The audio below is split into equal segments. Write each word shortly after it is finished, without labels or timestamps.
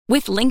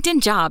With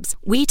LinkedIn Jobs,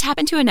 we tap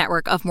into a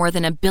network of more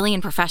than 1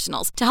 billion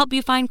professionals to help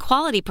you find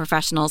quality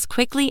professionals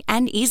quickly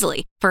and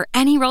easily for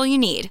any role you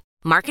need.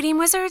 Marketing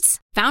wizards?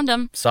 Found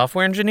them.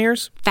 Software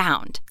engineers?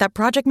 Found. That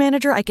project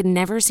manager I could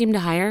never seem to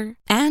hire?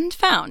 And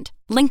found.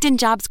 LinkedIn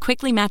Jobs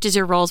quickly matches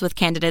your roles with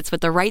candidates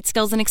with the right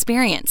skills and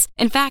experience.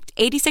 In fact,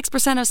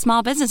 86% of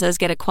small businesses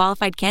get a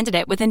qualified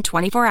candidate within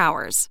 24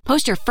 hours.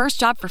 Post your first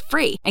job for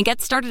free and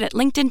get started at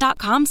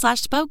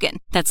linkedin.com/spoken.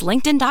 That's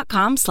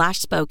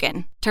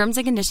linkedin.com/spoken. Terms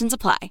and conditions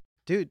apply.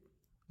 Dude,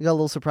 we got a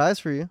little surprise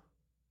for you.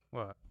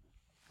 What?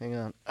 Hang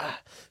on.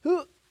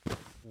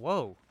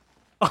 Whoa.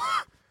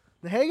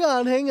 Hang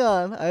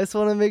on. I just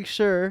want to make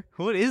sure.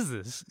 What is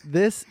this?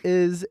 This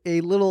is a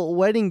little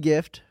wedding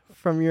gift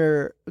from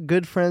your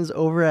good friends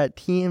over at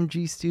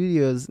TMG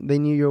Studios. They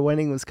knew your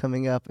wedding was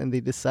coming up, and they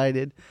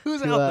decided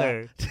Who's out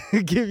there?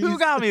 To give you Who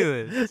got me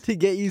this? to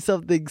get you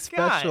something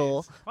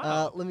special. Guys,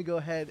 wow. Let me go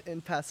ahead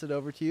and pass it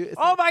over to you. It's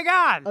Oh my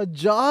God! a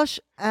Josh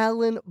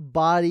Allen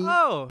body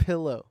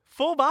pillow.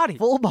 Full body.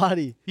 Full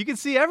body. You can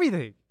see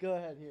everything. Go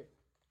ahead here.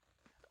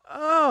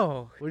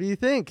 Oh, What do you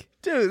think?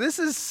 dude, this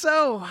is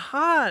so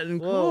hot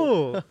and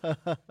Whoa. cool.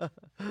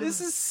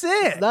 This is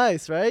sick. It's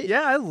nice, right?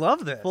 Yeah, I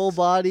love this. Full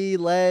body,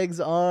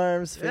 legs,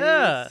 arms, face.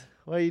 Yeah.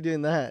 Why are you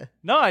doing that?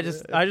 No, I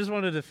just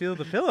wanted to feel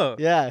the pillow.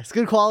 Yeah, it's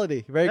good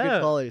quality. Very Yeah.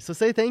 good quality. So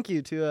say thank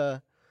you to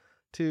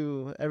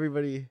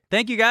everybody.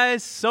 Thank you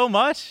guys so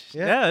much.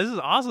 Yeah. Yeah, this is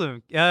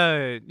awesome.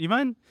 You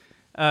mind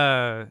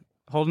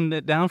holding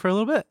it down for a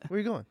little bit? Where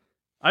are you going?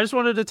 I just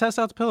wanted to test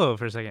out the pillow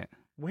for a second.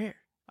 Where?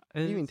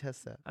 What do you mean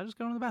test that? I just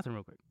go to the bathroom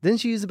real quick.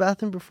 Didn't you use the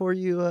bathroom before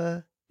you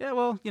Yeah,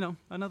 well,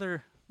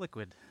 another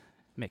liquid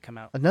may come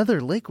out.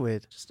 another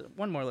liquid? Just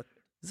one more liquid.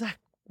 Zach,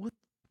 what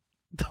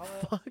the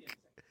fuck?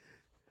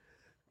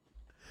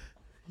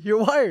 Your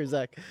wire,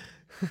 Zach.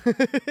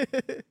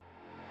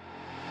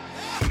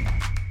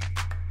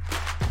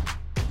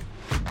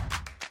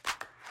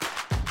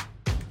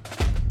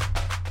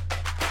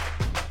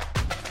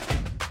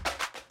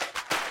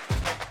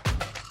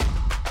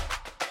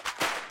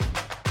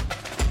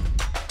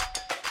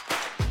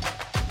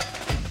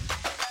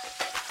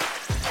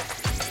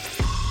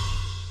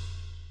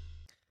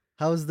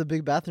 How was the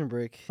big bathroom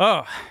break?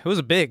 Oh, it was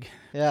a big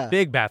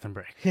bathroom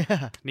break.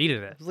 Yeah.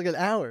 Needed it. It was like an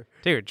hour.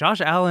 Dude,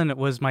 Josh Allen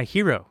was my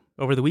hero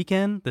over the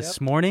weekend, this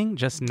morning,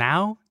 just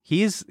now.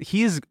 He is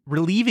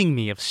relieving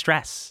me of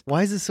stress.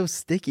 Why is it so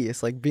sticky?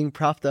 It's like being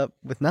propped up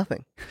with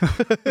nothing.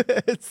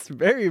 It's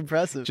very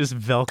impressive. Just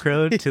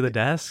Velcroed to the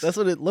desk. That's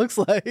what it looks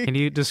like. Can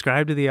you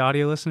describe to the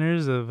audio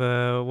listeners of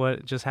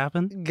what just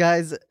happened?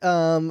 Guys,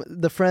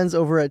 the friends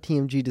over at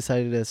TMG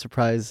decided to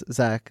surprise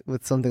Zach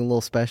with something a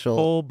little special.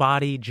 Full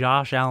body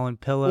Josh Allen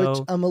pillow.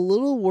 Which I'm a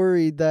little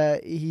worried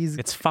that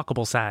It's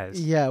fuckable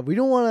size. Yeah, we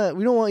don't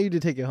want you to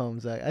take it home,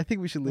 Zach. I think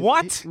we should leave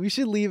What? We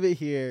should leave it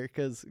here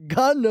because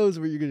God knows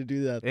where you're gonna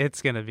do that.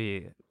 It's going to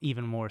be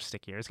even more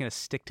stickier. It's going to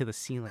stick to the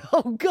ceiling.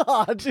 Oh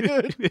God,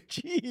 dude.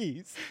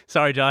 Jeez.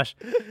 Sorry, Josh.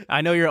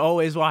 I know you're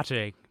always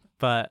watching,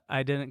 but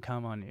I didn't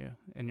come on you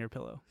and your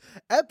pillow.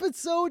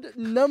 Episode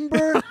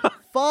number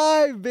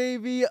 5,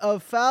 baby,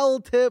 of Foul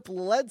Tip.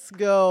 Let's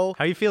go.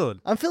 How you feeling?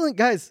 I'm feeling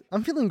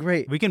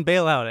great. We can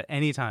bail out at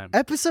any time.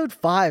 Episode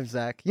 5,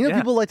 Zach. You know, Yeah.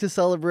 people like to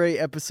celebrate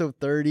episode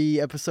 30,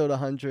 episode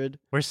 100.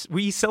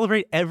 We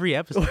celebrate every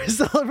episode. We're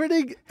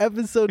celebrating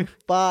episode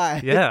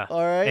 5. Yeah. All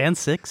right. And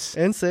 6.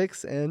 And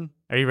 6. And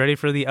Are you ready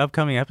for the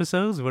upcoming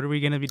episodes? What are we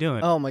going to be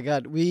doing? oh my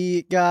God,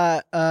 we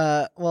got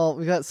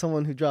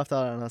someone who dropped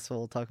out on us, so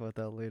we'll talk about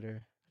that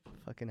later.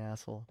 Fucking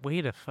asshole.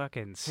 Way to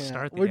fucking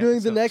start the We're doing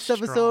the episode next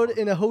episode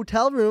strong. in a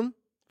hotel room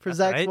for That's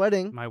Zach's right.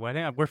 wedding, My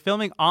wedding. We're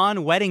filming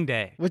on wedding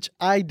day. which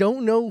I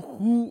don't know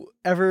who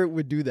ever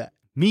would do that.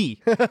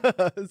 Me.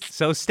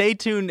 So stay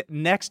tuned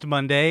next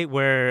Monday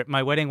where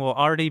my wedding will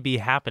already be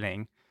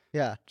happening.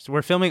 Yeah. So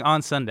we're filming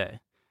on Sunday.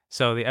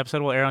 So the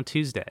episode will air on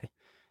Tuesday.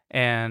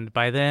 And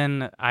by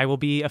then, I will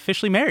be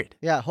officially married.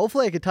 Yeah.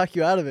 Hopefully I could talk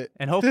you out of it.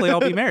 And hopefully I'll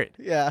be married.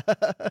 Yeah.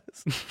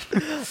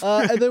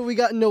 And then we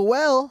got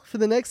Noel for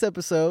the next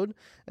episode.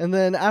 And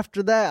then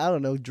after that, I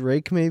don't know,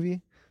 Drake maybe?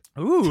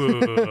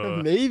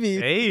 Ooh. Maybe.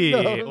 Hey.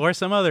 No. Or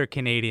some other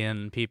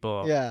Canadian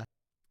people. Yeah.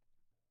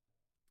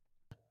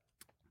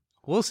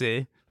 We'll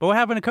see. But what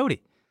happened to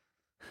Cody?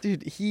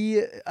 Dude,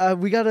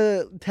 we got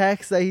a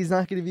text that he's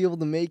not going to be able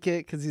to make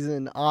it because he's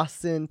in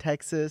Austin,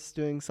 Texas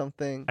doing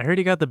something. I heard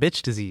he got the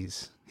bitch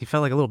disease. He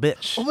felt like a little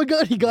bitch. Oh my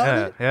God, he got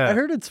it? Yeah. I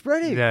heard it's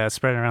spreading. Yeah, it's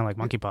spreading around like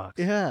monkeypox.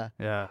 Yeah.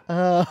 Yeah.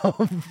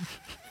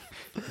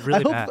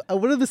 Really bad.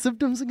 What are the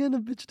symptoms again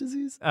of bitch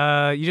disease?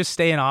 You just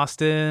stay in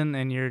Austin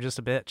and you're just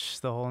a bitch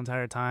the whole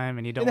entire time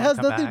and you don't It want has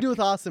to come nothing back. to do with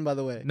Austin, by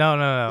the way. No.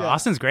 Yeah.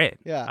 Austin's great.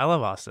 Yeah. I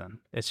love Austin.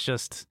 It's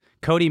just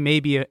Cody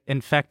may be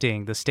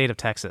infecting the state of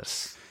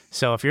Texas.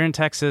 So if you're in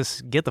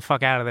Texas, get the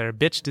fuck out of there.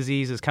 Bitch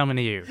disease is coming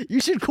to you.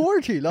 You should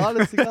quarantine,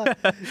 honestly. God.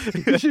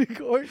 You should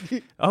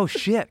quarantine. Oh,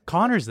 shit.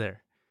 Connor's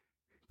there.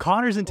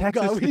 Connor's in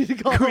Texas. God, we need to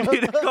call We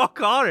need to call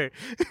Connor.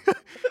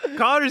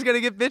 Connor's going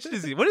to get bitch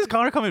disease. When is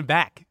Connor coming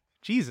back?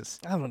 Jesus.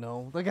 I don't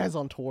know. That guy's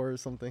on tour or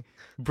something.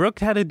 Brooke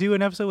had to do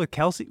an episode with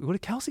Kelsey. What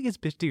did Kelsey get?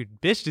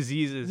 Bitch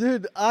diseases.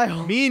 Dude,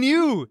 Me and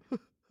you.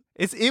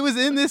 It was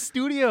in this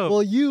studio.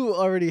 Well, you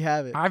already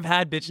have it. I've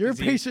had bitch You're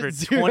disease for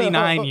patient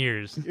 29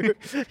 years. You're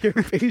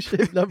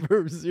patient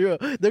number 0.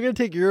 They're going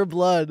to take your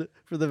blood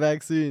for the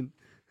vaccine.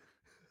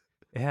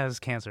 It has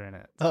cancer in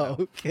it. Oh,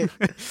 okay.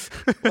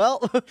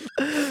 Well,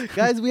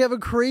 guys, we have a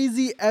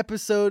crazy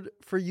episode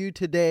for you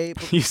today.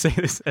 You say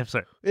this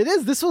episode. It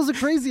is. This was a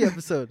crazy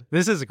episode.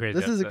 This is a crazy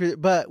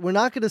episode. But we're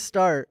not going to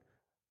start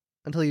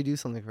until you do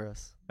something for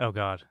us. Oh,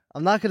 God.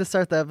 I'm not going to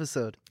start the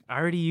episode. I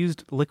already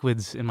used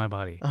liquids in my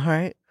body. All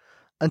right.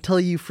 Until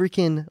you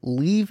freaking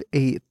leave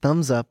a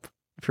thumbs up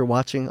if you're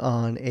watching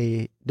on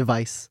a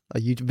device, a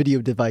YouTube video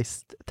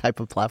device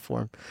type of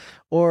platform,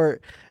 or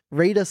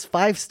rate us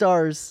 5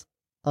 stars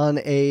on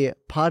a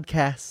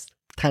podcast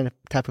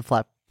type of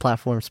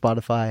platform,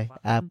 Spotify,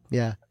 app,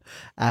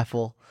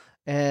 Apple.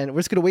 And we're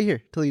just going to wait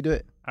here till you do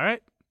it. All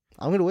right.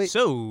 I'm going to wait.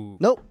 So.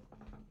 Nope.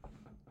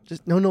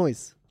 Just no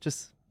noise. We're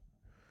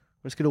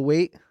just going to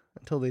wait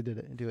until they did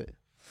it and do it.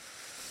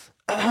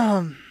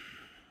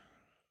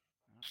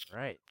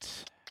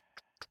 Right.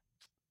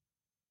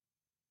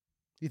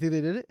 You think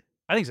they did it?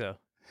 I think so.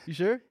 You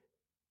sure?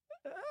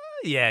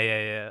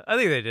 Yeah. I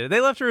think they did.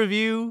 They left a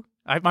review.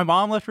 My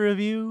mom left a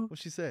review.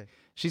 What'd she say?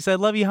 She said,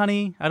 "Love you,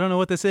 honey. I don't know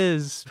what this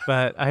is,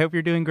 but I hope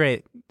you're doing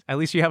great. At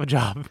least you have a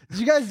job." Did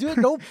you guys do it?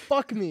 Don't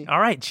fuck me. All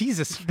right,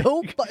 Jesus.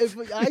 If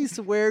I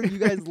swear you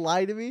guys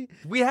lie to me.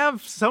 We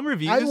have some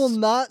reviews. I will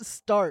not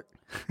start.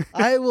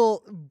 I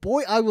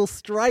will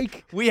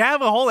strike. We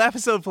have a whole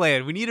episode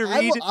planned. We need to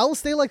read. I will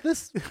stay like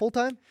this the whole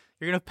time.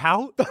 You're going to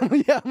pout?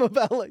 Yeah, I'm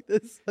about like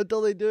this until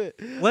they do it.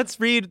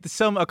 Let's read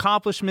some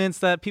accomplishments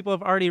that people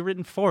have already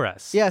written for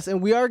us. Yes,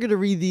 and we are going to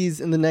read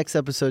these in the next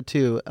episode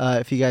too,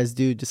 if you guys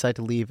do decide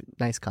to leave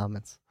nice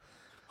comments.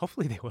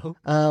 Hopefully they will.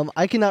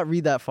 I cannot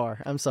read that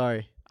far. I'm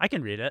sorry. I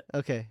can read it.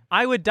 Okay.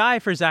 I would die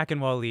for Zach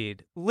and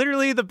Waleed.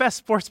 Literally the best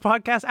sports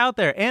podcast out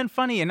there and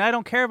funny, and I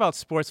don't care about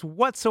sports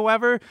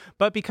whatsoever,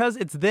 but because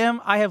it's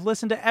them, I have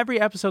listened to every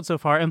episode so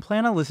far and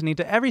plan on listening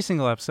to every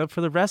single episode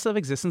for the rest of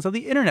existence of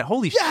the internet.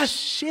 Holy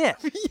shit.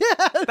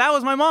 Yes! That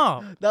was my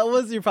mom. That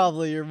was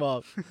probably your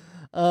mom.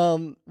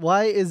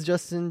 Why is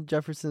Justin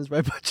Jefferson's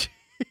right butt?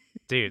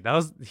 Dude,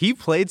 he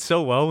played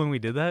so well when we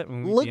did that.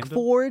 Look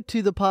forward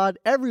to the pod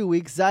every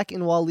week. Zach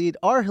and Waleed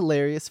are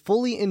hilarious,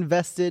 fully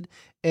invested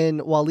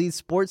in Waleed's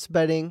sports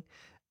betting.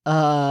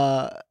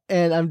 And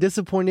I'm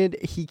disappointed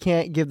he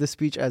can't give the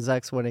speech at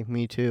Zach's wedding.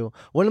 Me too.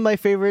 One of my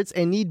favorites,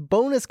 and need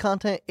bonus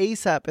content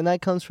ASAP. And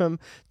that comes from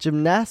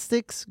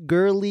Gymnastics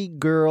Girly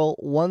Girl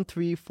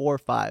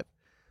 1345.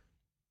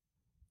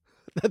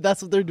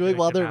 That's what they're doing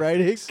while they're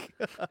writing.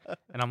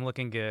 And I'm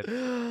looking good.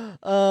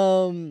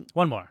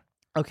 One more.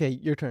 Okay,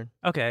 your turn.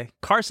 Okay.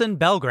 Carson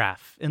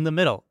Belgraph in the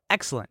middle.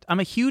 Excellent.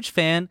 I'm a huge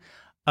fan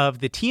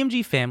of the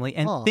TMG family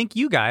and think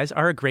you guys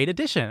are a great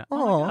addition.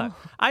 Oh my God.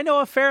 I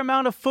know a fair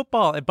amount of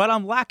football, but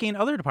I'm lacking in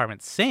other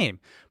departments. Same.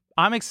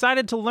 I'm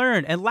excited to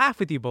learn and laugh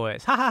with you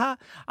boys. Ha ha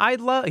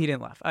ha. He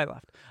didn't laugh. I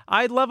laughed.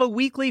 I'd love a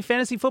weekly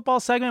fantasy football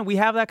segment. We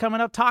have that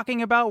coming up,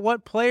 talking about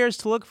what players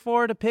to look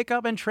for, to pick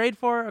up and trade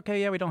for. Okay,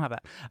 yeah, we don't have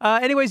that.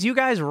 Anyways, you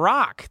guys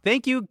rock.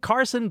 Thank you,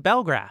 Carson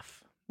Belgraph.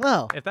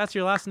 Wow. If that's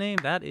your last name,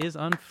 that is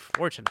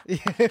unfortunate.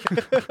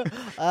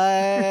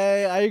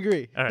 I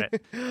agree. All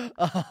right.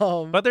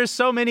 But there's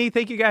so many.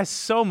 Thank you guys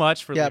so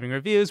much for leaving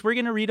reviews. We're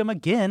going to read them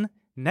again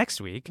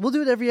next week. We'll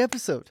do it every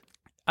episode.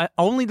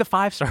 Only the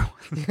 5-star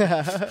ones.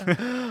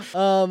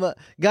 Yeah.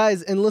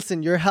 Guys, and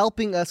listen, you're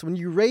helping us. When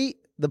you rate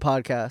the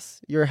podcast,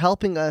 you're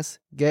helping us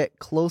get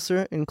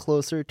closer and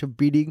closer to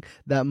beating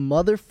that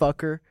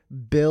motherfucker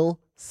Bill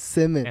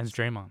Simmons. And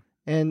Draymond.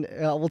 And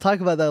we'll talk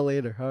about that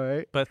later, all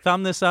right? But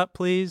thumb this up,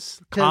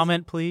 please.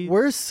 Comment, please.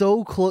 We're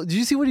so close. Did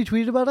you see what he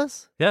tweeted about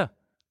us? Yeah.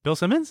 Bill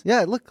Simmons?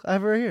 Yeah, look, I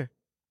have it right here.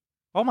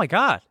 Oh, my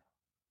God.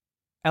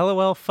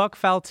 LOL, fuck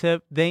foul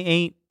tip. They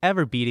ain't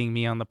ever beating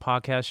me on the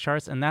podcast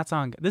charts, and that's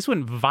on. This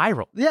went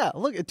viral. Yeah,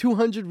 look at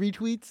 200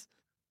 retweets,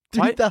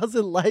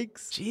 3,000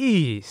 likes.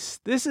 Jeez.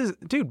 This is,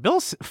 dude,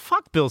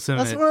 fuck Bill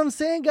Simmons. That's what I'm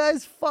saying,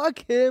 guys.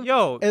 Fuck him.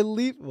 Yo. And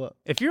leave. What?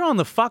 If you're on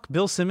the fuck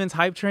Bill Simmons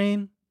hype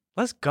train,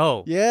 let's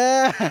go.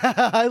 Yeah,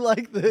 I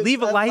like this.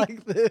 Leave a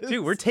like.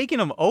 Dude, we're taking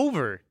him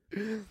over.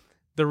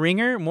 The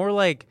Ringer, more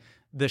like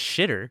the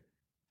shitter.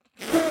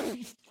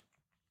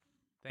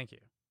 Thank you.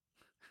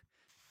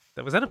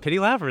 Was that a pity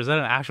laugh or is that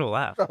an actual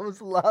laugh? I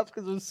was laughing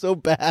because it was so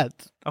bad.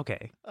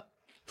 Okay.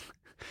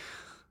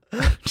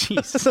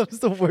 Jeez. That was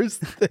the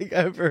worst thing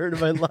I've ever heard in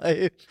my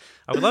life.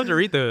 I would love to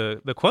read the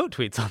quote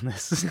tweets on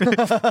this.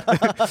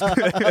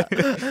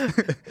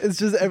 It's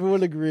just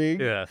everyone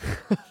agreeing. Yeah.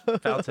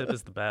 Foul tip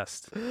is the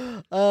best.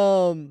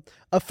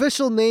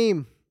 Official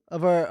name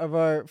of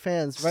our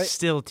fans, right?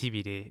 Still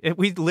TBD.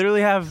 We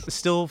literally have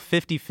still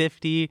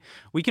 50-50.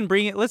 We can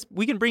bring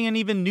in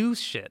even new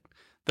shit.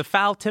 The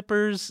Foul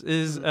Tippers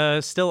is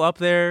still up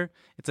there.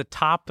 It's a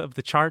top of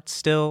the charts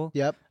still.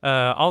 Yep.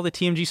 All the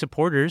TMG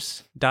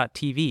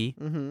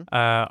supporters.tv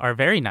are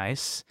very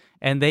nice,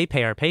 and they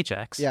pay our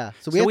paychecks. Yeah,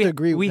 so we have to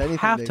agree with anything We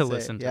have they to say.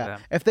 listen to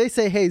them. If they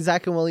say, hey,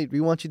 Zach and Waleed,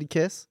 we want you to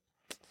kiss,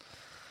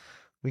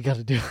 we got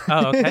to do it.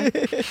 Oh,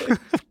 okay.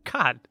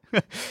 God.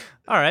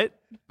 All right.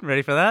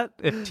 Ready for that?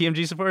 If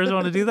TMG supporters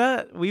want to do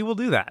that, we will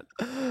do that.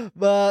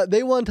 But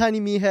they won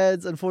Tiny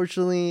Meatheads.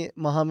 Unfortunately,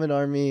 Muhammad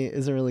Army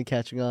isn't really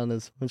catching on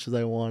as much as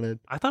I wanted.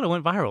 I thought it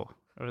went viral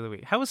over the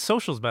week. How was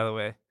socials, by the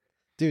way?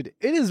 Dude,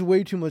 it is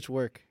way too much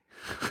work.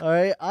 All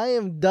right, I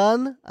am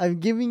done. I'm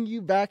giving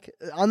you back.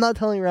 I'm not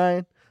telling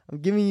Ryan. I'm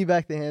giving you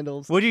back the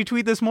handles. What did you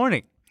tweet this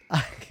morning?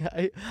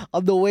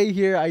 On the way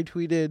here, I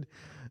tweeted,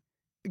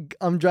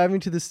 I'm driving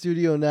to the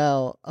studio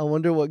now. I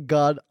wonder what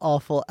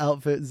god-awful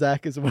outfit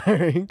Zach is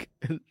wearing.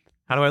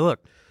 How do I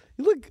look?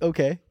 You look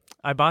okay.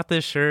 I bought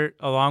this shirt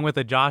along with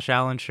a Josh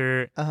Allen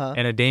shirt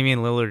and a Damian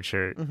Lillard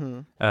shirt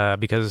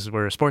because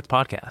we're a sports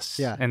podcast.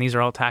 Yeah. And these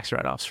are all tax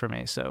write-offs for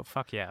me, so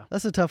fuck yeah.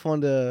 That's a tough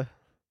one to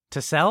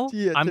sell?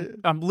 Yeah,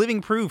 I'm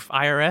living proof,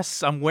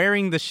 IRS. I'm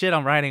wearing the shit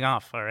I'm writing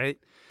off, all right?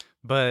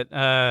 But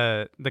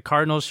the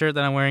Cardinals shirt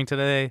that I'm wearing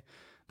today,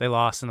 they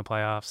lost in the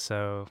playoffs,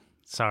 so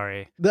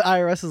sorry. The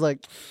IRS is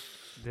like,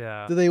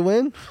 yeah. Did they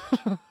win?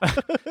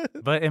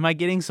 But am I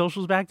getting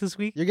socials back this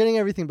week? You're getting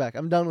everything back.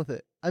 I'm done with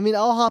it. I mean,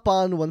 I'll hop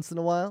on once in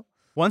a while.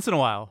 Once in a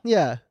while?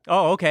 Yeah.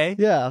 Oh, okay.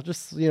 Yeah, I'll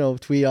just,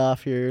 tweet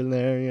off here and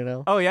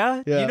there, Oh,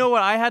 yeah? Yeah. You know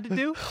what I had to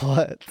do?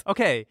 What?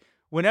 Okay.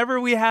 Whenever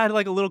we had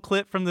like a little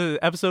clip from the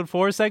episode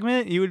 4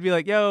 segment, you would be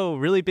like, yo,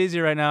 really busy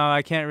right now.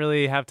 I can't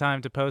really have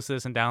time to post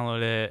this and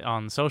download it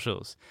on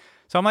socials.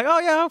 So I'm like, oh,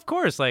 yeah, of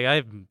course. Like,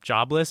 I'm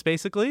jobless,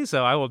 basically.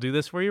 So I will do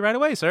this for you right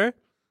away, sir.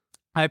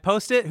 I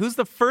post it. Who's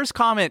the first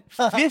comment?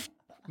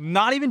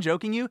 Not even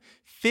joking you.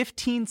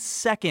 15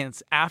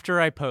 seconds after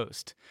I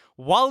post.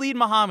 Waleed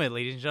Muhammad,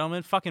 ladies and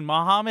gentlemen. Fucking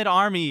Muhammad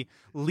Army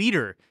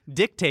leader,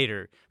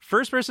 dictator.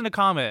 First person to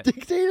comment.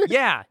 Dictator?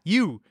 Yeah,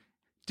 you.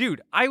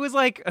 Dude, I was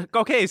like,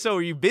 okay, so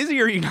are you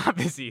busy or are you not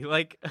busy?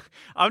 Like,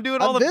 I'm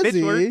doing all the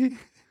bitch work.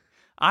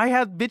 I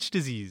had bitch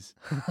disease,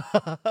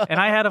 and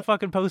I had a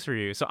fucking post for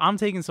you, so I'm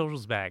taking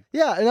socials back.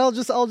 Yeah, and I'll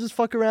just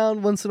fuck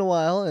around once in a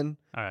while, and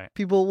all right,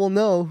 people will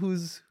know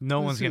who's. No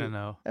who's one's who. gonna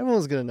know.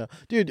 Everyone's gonna know,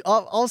 dude.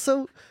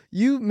 Also,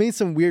 you made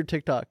some weird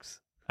TikToks.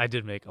 I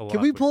did make a lot.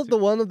 Can we pull up the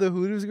one of the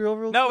Hooters girl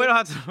real No, quick? we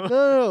don't have to.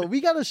 No. We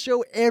gotta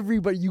show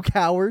everybody. You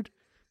coward.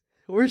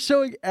 We're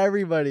showing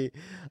everybody.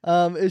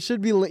 It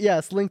should be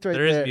it's linked right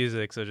there. There is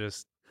music, so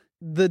just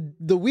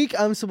the week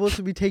I'm supposed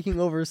to be taking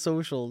over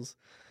socials.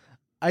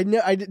 I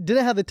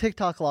didn't have the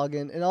TikTok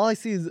login, and all I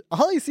see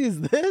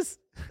is this.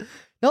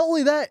 Not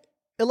only that,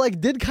 it like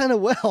did kind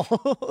of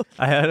well.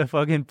 I had to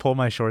fucking pull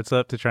my shorts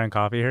up to try and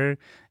copy her,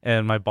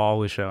 and my ball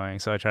was showing,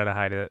 so I tried to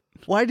hide it.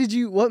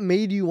 What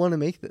made you want to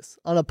make this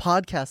on a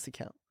podcast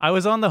account? I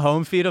was on the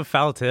home feed of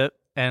Foul Tip,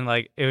 and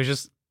like it was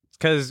just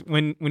because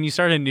when you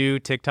start a new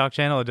TikTok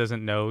channel, it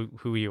doesn't know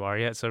who you are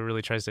yet, so it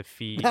really tries to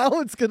feed. Now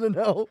it's gonna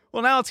know.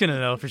 Well, now it's gonna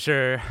know for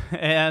sure.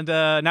 And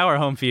now our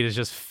home feed is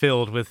just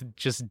filled with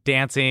just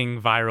dancing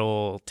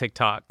viral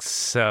TikToks.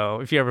 So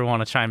if you ever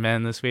want to chime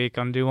in this week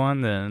on Do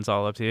One, then it's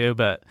all up to you.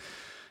 But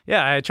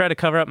yeah, I try to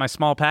cover up my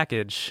small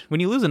package.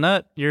 When you lose a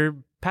nut, your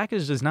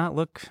package does not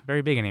look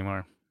very big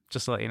anymore.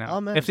 Just to let you know.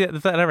 Oh, man. If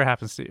that ever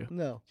happens to you.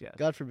 No. Yeah.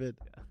 God forbid.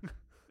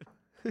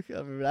 Yeah.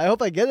 God forbid. I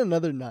hope I get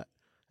another nut.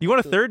 You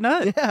want a third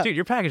nut? Yeah. Dude,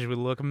 your package would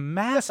look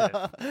massive.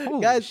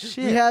 Holy Guys,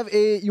 shit. we have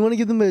you want to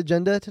give them an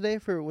agenda today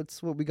for what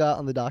we got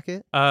on the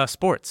docket?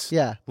 Sports.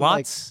 Yeah.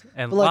 Lots but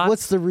and like, lots.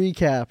 what's the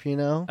recap,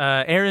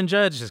 Aaron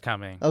Judge is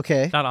coming.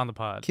 Okay. Not on the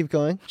pod. Keep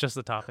going. Just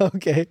the topic.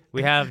 Okay.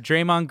 We have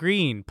Draymond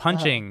Green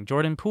punching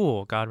Jordan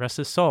Poole. God rest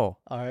his soul.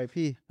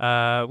 R.I.P.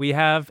 We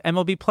have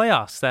MLB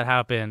playoffs that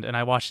happened, and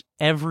I watched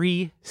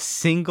every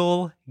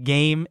single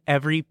game,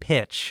 every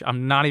pitch.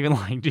 I'm not even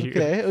lying to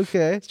you.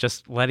 Okay. It's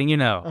just letting you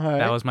know. All right.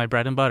 That was my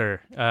bread and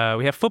butter.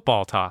 We have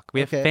football talk. We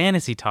have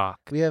fantasy talk.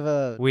 We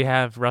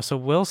have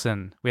Russell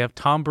Wilson. We have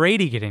Tom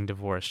Brady getting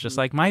divorced, just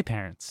like my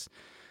parents.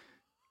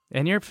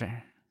 And your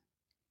parents.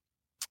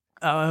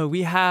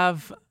 We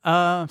have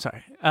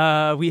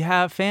we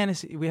have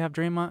fantasy. We have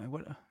Draymond.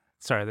 What?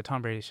 Sorry, the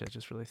Tom Brady shit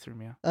just really threw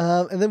me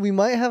off. And then we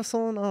might have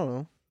someone. I don't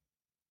know.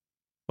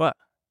 What?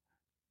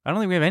 I don't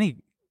think we have any.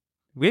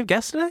 We have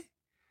guests today?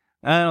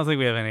 I don't think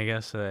we have any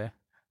guests today.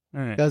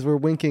 All right. Guys, we're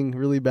winking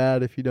really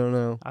bad if you don't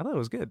know. I thought it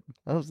was good.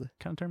 That was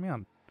kind of turned me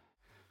on.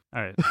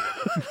 All right.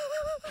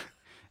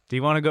 Do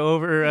you want to go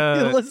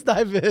over let's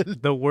dive in.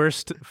 the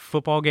worst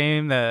football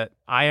game that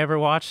I ever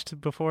watched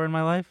before in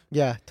my life?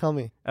 Yeah, tell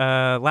me.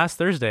 Last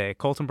Thursday,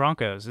 Colts and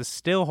Broncos is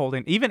still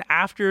holding, even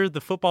after the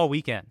football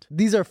weekend.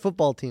 These are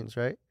football teams,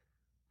 right?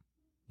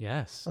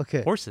 Yes.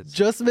 Okay. Horses.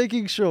 Just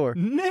making sure.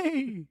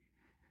 Nay.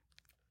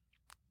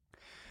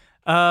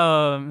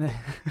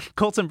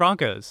 Colts and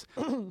Broncos.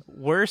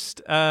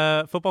 Worst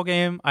football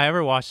game I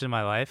ever watched in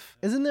my life.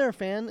 Isn't there a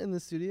fan in the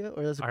studio,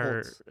 or is it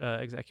Our Colts?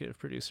 executive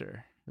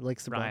producer. He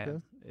likes the Broncos.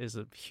 Ryan is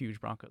a huge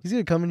Broncos. He's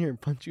gonna come in here and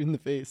punch you in the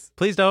face.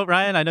 Please don't,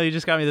 Ryan. I know you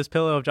just got me this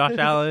pillow of Josh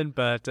Allen,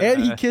 but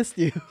and he kissed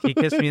you. He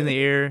kissed me in the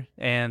ear,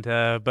 and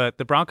but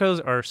the Broncos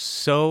are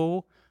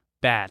so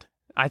bad.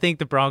 I think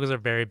the Broncos are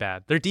very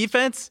bad. Their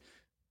defense,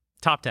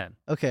 top 10.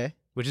 Okay.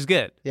 Which is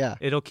good. Yeah.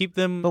 It'll keep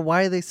them But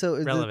why are they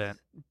so relevant?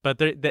 But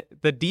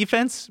the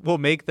defense will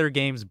make their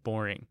games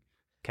boring.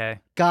 Okay.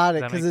 Got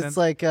it. Because it's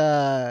like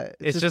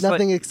it's just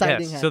nothing like,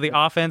 exciting. Yes. So the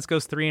offense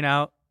goes 3 and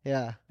out.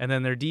 Yeah. And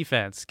then their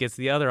defense gets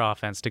the other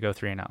offense to go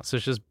 3 and out. So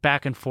it's just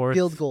back and forth.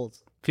 Field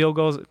goals.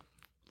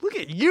 Look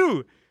at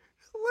you.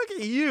 Look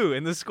at you.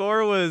 And the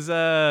score was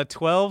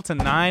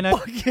 12-9.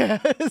 Oh,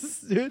 yes,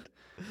 dude.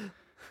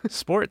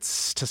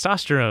 Sports,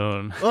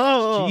 testosterone.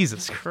 Oh,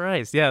 Jesus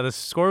Christ. Yeah, the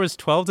score was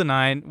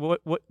 12-9.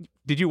 What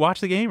did you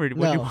watch the game or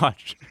what did you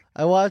watch?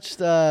 I watched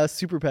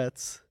Super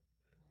Pets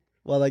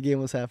while that game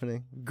was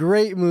happening.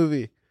 Great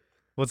movie.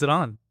 What's it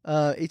on?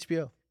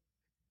 HBO.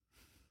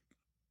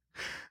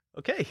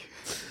 Okay.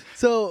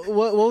 So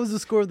what was the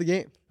score of the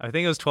game? I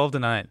think it was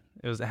 12-9.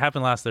 It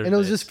happened last Thursday. And it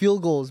was just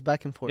field goals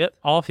back and forth. Yep,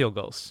 all field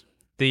goals.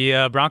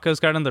 The Broncos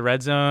got in the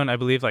red zone, I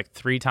believe, like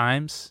 3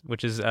 times,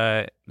 which is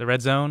the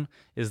red zone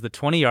is the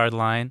 20-yard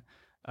line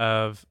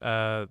of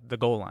the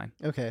goal line.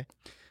 Okay.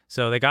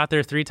 So they got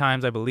there 3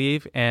 times, I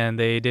believe, and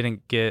they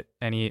didn't get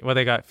any. Well,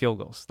 they got field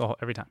goals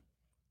every time.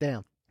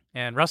 Damn.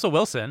 And Russell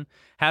Wilson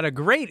had a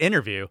great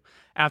interview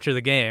after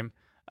the game.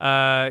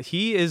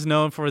 He is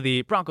known for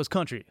the Broncos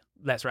country.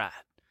 Let's ride.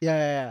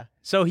 Yeah.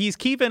 So he's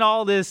keeping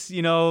all this, hype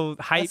and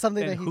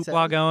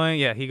hoopla going.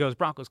 Yeah, he goes,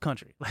 Broncos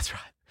country. Let's ride.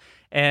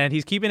 And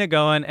he's keeping it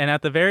going. And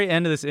at the very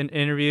end of this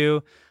interview,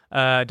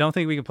 don't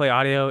think we can play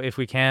audio. If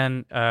we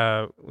can,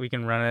 we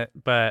can run it.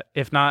 But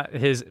if not,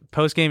 his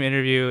post-game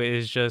interview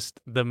is just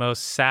the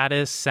most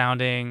saddest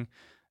sounding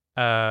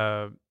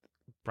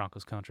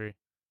Broncos country.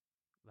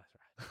 Let's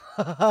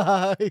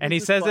ride. And he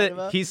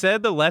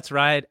said the let's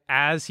ride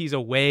as he's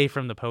away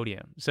from the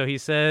podium. So he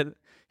said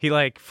he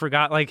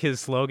forgot his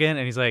slogan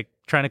and he's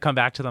trying to come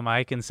back to the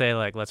mic and say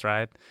let's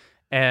ride.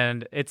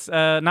 And it's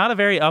not a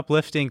very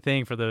uplifting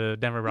thing for the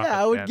Denver Broncos.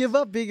 Yeah, I would fans. give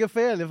up being a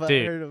fan if I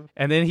heard him.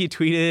 And then he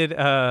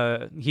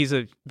tweeted, he's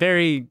a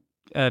very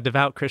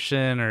devout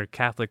Christian or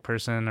Catholic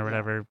person or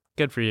whatever.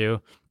 Good for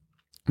you.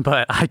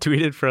 But I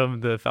tweeted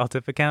from the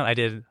Feltip account. I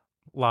did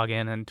log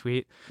in and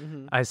tweet.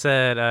 Mm-hmm. I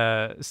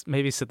said,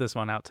 maybe sit this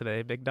one out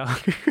today, big dog.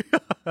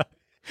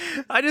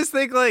 I just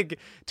think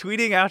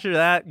tweeting after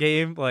that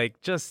game,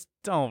 just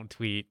don't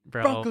tweet,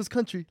 bro. Broncos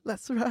country,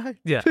 let's ride.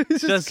 Yeah,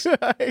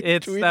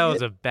 that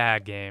was a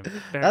bad game.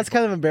 That's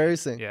kind of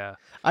embarrassing. Yeah,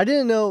 I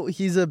didn't know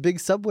he's a big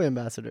Subway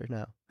ambassador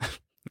now.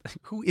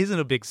 Who isn't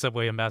a big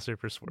Subway ambassador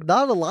for sports?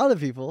 Not a lot of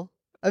people.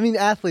 I mean,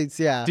 athletes,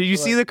 yeah. Did you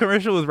see the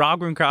commercial with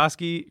Rob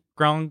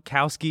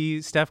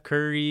Gronkowski, Steph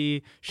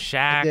Curry,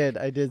 Shaq?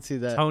 I did see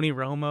that. Tony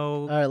Romo.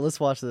 All right, let's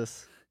watch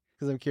this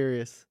because I'm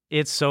curious.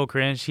 It's so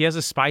cringe. He has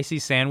a spicy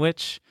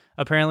sandwich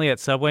apparently at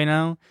Subway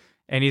now,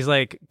 and he's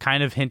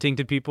kind of hinting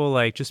to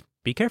people just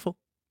be careful.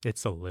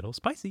 It's a little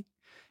spicy.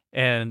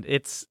 And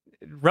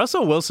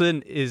Russell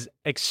Wilson is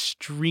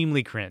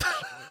extremely cringe.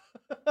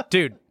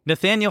 Dude,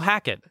 Nathaniel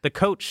Hackett, the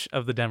coach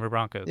of the Denver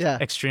Broncos,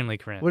 extremely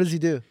cringe. What does he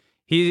do?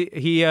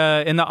 He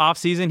in the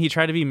offseason, he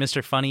tried to be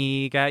Mr.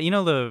 Funny guy. You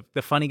know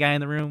the funny guy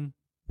in the room?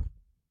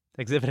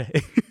 Exhibit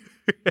A.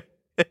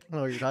 I don't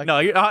know what you're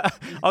talking about.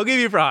 No, I'll give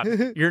you a prop.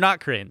 You're not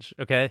cringe,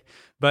 okay?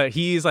 But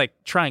he's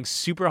trying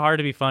super hard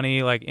to be funny,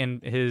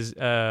 in his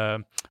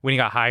when he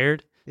got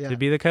hired to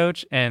be the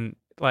coach, and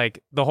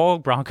the whole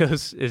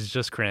Broncos is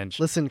just cringe.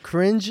 Listen,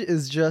 cringe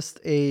is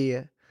just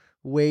a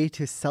way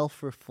to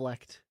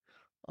self-reflect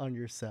on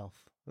yourself.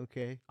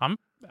 Okay.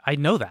 I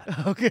know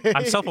that. Okay.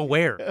 I'm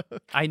self-aware. Okay.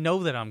 I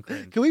know that I'm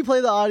cringe. Can we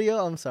play the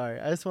audio? I'm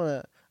sorry. I just want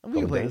to. I'm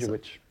going to play this.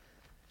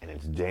 And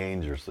it's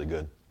dangerously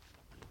good.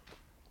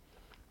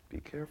 Be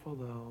careful,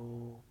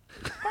 though.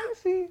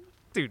 Spicy.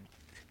 Dude,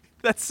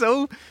 that's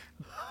so...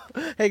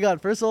 Hey,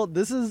 God, first of all,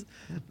 this is...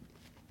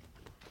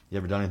 You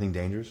ever done anything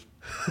dangerous?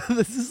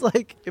 This is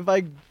if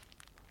I...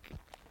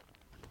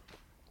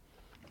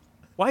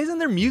 Why isn't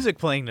there music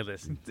playing to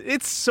this?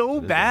 It's so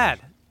bad.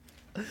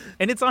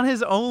 And it's on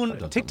his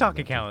own TikTok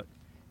account.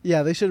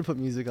 Yeah, they should have put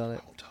music on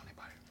it. Don't tell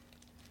anybody.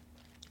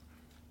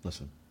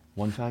 Listen,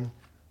 one time...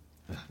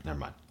 Never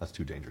mind. That's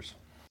too dangerous.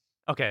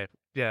 Okay.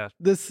 Yeah.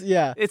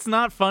 It's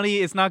not funny.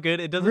 It's not good.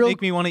 It doesn't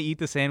make me want to eat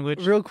the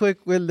sandwich. Real quick,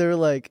 when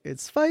they're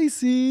it's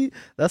spicy.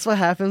 That's what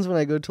happens when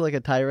I go to a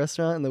Thai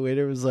restaurant and the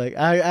waiter was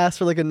I asked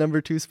for a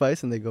number 2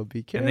 spice and they go,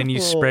 be careful. And then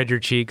you spread your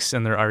cheeks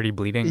and they're already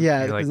bleeding.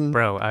 Yeah. You're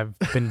bro, I've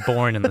been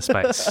born in the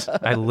spice.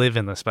 I live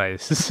in the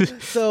spice.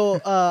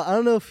 So I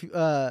don't know if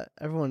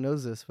everyone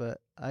knows this, but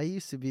I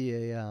used to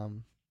be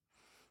an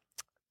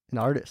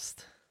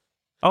artist.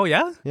 Oh,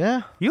 yeah?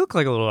 Yeah. You look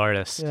like a little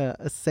artist. Yeah,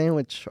 a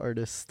sandwich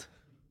artist.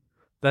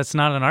 That's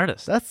not an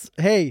artist.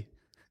 Hey,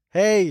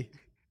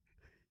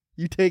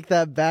 you take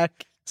that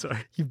back.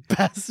 Sorry. You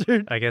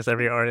bastard. I guess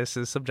every artist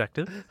is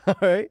subjective. All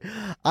right.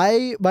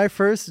 My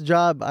first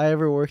job I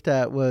ever worked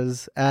at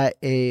was at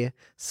a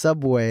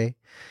Subway,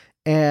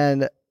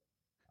 and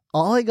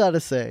all I got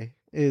to say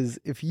is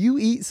if you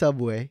eat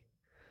Subway,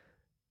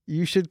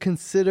 you should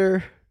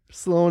consider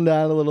slowing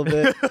down a little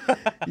bit.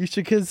 You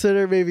should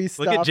consider maybe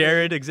stopping. Look at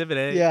Jared, Exhibit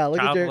A. Yeah, look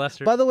at Jared.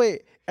 Molester. By the way,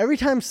 every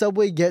time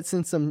Subway gets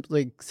in some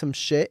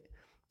shit,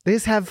 they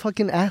just have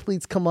fucking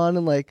athletes come on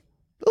and like,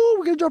 oh,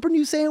 we're gonna drop a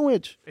new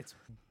sandwich. It's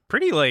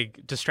pretty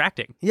like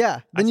distracting.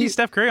 Yeah. I see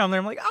Steph Curry on there.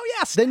 I'm like, oh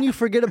yes. Then you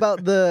forget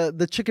about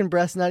the chicken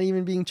breast not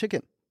even being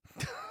chicken.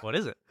 What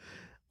is it?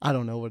 I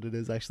don't know what it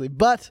is actually,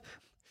 but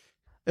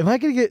am I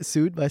gonna get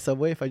sued by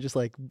Subway if I just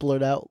like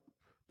blurt out?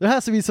 There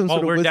has to be some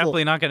sort of we're whistle.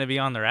 definitely not going to be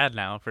on their ad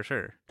now for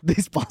sure. They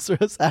sponsor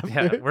us after.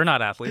 Yeah, we're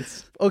not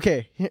athletes.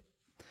 Okay.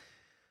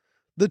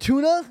 The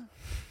tuna,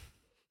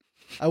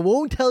 I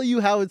won't tell you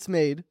how it's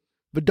made,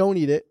 but don't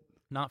eat it.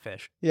 Not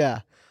fish. Yeah.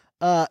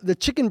 The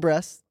chicken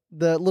breast,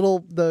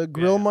 the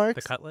grill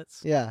marks. The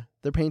cutlets. Yeah,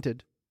 they're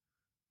painted.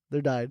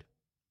 They're dyed.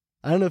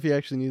 I don't know if you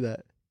actually knew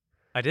that.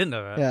 I didn't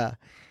know that. Yeah.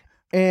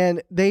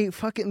 And there's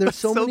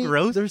so many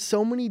gross. There's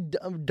so many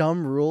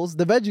dumb rules.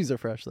 The veggies are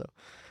fresh though.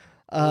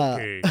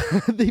 Okay.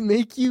 They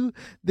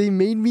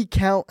made me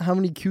count how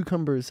many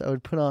cucumbers I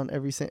would put on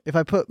every if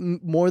I put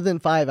more than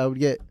 5, I would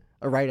get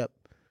a write-up.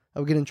 I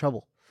would get in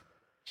trouble.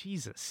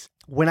 Jesus.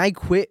 When I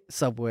quit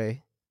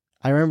Subway,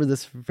 I remember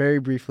this very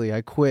briefly.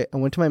 I quit. I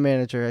went to my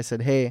manager. I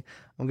said, hey,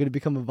 I'm going to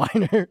become a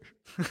viner.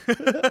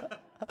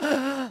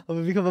 I'm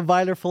going to become a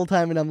viner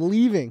full-time, and I'm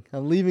leaving.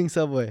 I'm leaving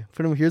Subway.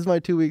 Put him, here's my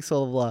 2 weeks,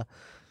 blah, blah, blah.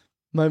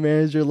 My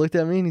manager looked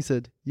at me, and he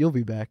said, you'll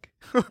be back.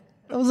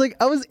 I was like,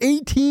 I was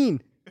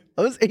 18.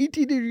 I was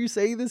 18. Did you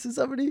say this to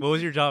somebody? What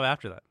was your job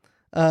after that?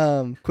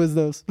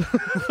 Quiznos.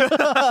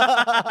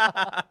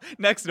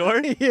 Next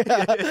door?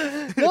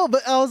 Yeah. No,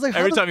 but I was like,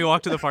 every time you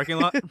walk to the parking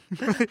lot?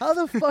 How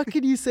the fuck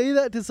can you say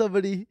that to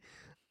somebody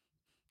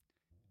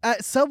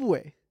at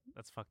Subway?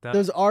 That's fucked up.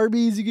 There's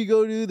Arby's you could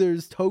go to.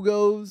 There's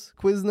Togo's,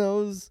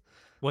 Quiznos.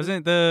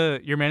 Wasn't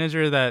your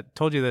manager that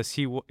told you this?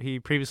 He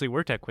previously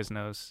worked at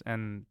Quiznos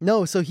and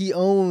no, so they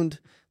owned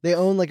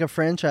like a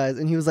franchise,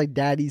 and he was like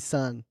daddy's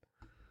son.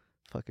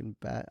 Fucking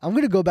bad. I'm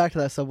gonna go back to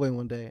that Subway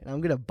one day, and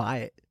I'm gonna buy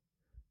it.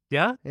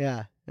 Yeah?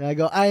 Yeah. And I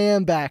go, I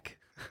am back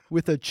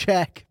with a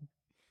check.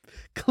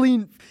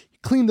 Clean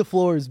the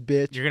floors,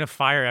 bitch. You're gonna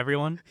fire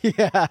everyone?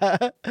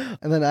 Yeah.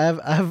 And then I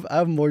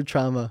have more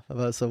trauma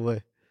about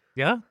Subway.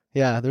 Yeah?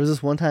 Yeah. There was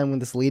this one time when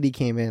this lady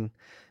came in,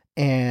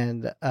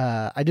 and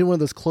I did one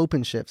of those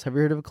clopen shifts. Have you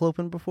heard of a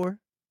clopen before?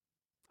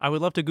 I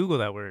would love to Google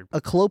that word.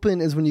 A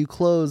clopen is when you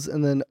close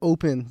and then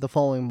open the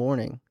following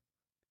morning.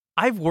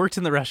 I've worked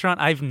in the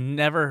restaurant. I've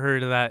never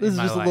heard of that. This is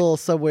just a little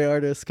Subway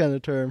artist kind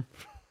of term.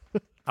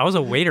 I was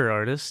a waiter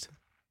artist.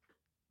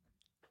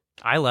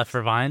 I left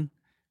for Vine,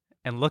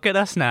 and look at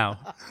us now.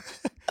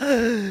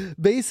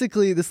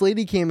 Basically, this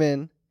lady came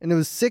in, and it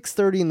was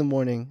 6:30 in the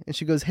morning, and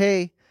she goes,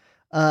 hey,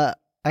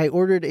 I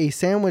ordered a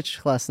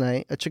sandwich last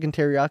night, a chicken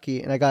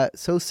teriyaki, and I got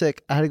so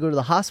sick, I had to go to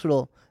the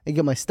hospital and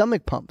get my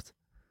stomach pumped.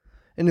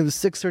 And it was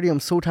 6:30. I'm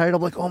so tired.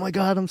 I'm like, oh my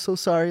God, I'm so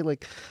sorry.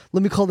 Like,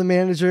 let me call the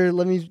manager.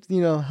 Let me,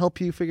 help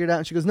you figure it out.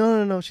 And she goes,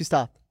 no. She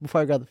stopped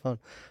before I grabbed the phone.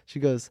 She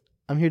goes,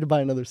 I'm here to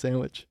buy another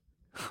sandwich.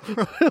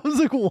 I was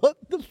like, what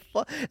the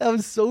fuck? I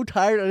was so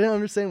tired. I didn't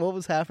understand what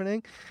was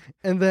happening.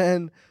 And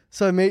then,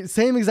 so I made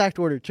same exact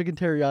order, chicken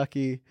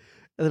teriyaki.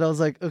 And then I was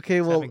like,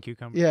 okay, well, 7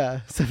 cucumbers. Yeah,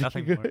 7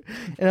 Nothing cucumbers.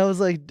 And I was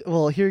like,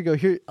 well, here you go.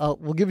 Here,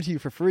 we'll give it to you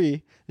for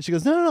free. And she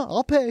goes, no,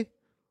 I'll pay.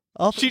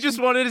 She just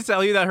wanted to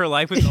tell you that her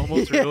life was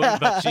almost ruined,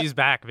 but she's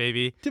back,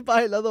 baby. To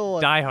buy another one.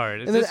 Die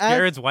Hard. Is And this then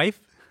Jared's wife?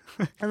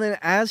 And then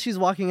as she's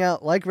walking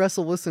out, like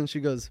Russell Wilson,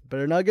 she goes,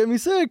 better not get me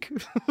sick.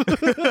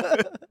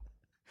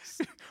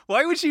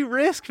 Why would she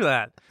risk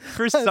that?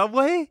 For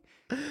Subway?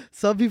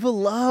 Some people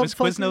love Was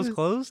Quiznos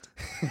closed?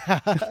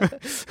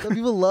 Some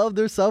people love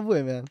their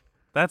Subway, man.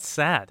 That's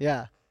sad.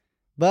 Yeah.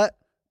 But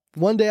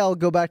one day I'll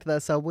go back to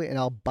that Subway and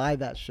I'll buy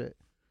that shit.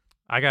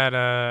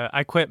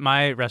 I quit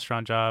my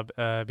restaurant job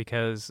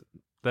because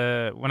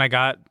when I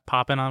got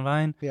popping on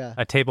Vine,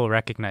 a table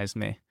recognized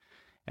me.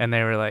 And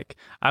they were like,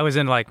 I was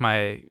in like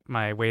my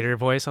waiter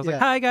voice. I was like,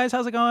 hi guys,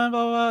 how's it going?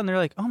 Blah, blah, blah. And they're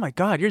like, oh my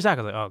God, you're Zach.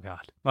 I was like, oh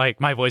God.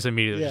 Like my voice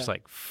immediately was just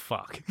like,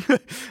 fuck.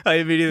 I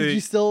immediately. Did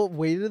you still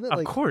waited them?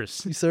 Of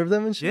course. You served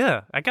them and shit?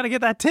 Yeah. I got to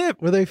get that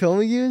tip. Were they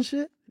filming you and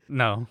shit?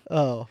 No.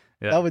 Oh.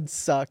 Yeah. That would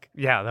suck.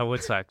 Yeah, that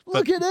would suck.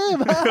 Look at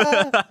him.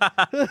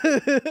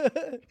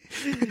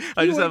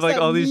 I just have like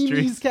all these Mimi's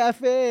drinks.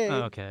 Cafe.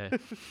 Oh, okay.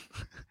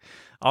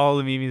 All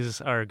the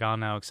Mimi's are gone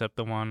now except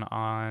the one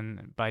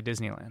by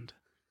Disneyland.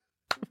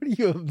 What are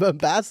you, an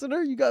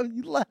ambassador? You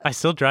left. I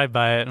still drive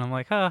by it and I'm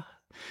like,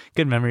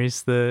 good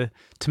memories. The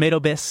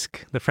tomato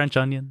bisque, the French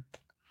onion,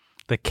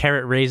 the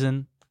carrot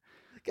raisin.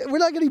 We're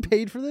not getting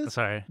paid for this.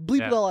 Sorry.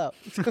 Bleep it all out.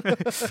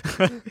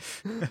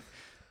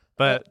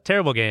 But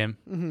terrible game.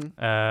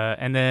 Mm-hmm.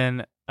 And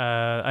then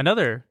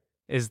another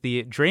is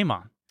the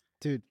Draymond.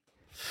 Dude.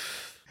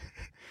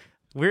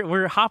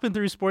 We're hopping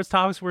through sports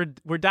topics. We're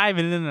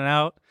diving in and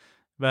out.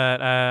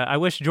 But I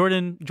wish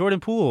Jordan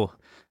Poole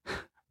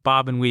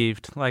bob and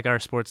weaved like our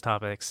sports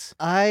topics.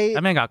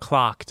 That man got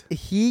clocked.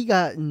 He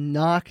got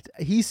knocked.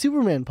 He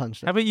Superman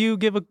punched him. How about you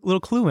give a little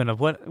clue in of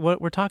what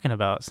we're talking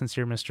about since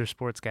you're Mr.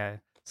 Sports Guy?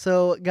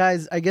 So,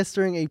 guys, I guess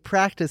during a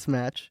practice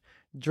match,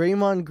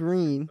 Draymond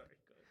Green.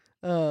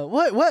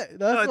 What?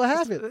 That's what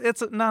happened.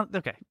 It's not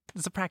okay.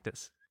 It's a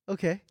practice.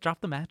 Okay.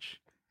 Drop the match.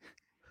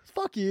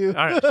 Fuck you.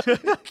 All right.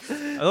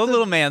 A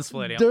little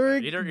mansplaining.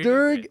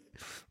 During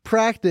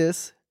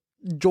practice,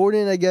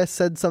 Jordan, I guess,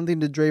 said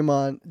something to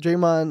Draymond.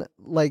 Draymond,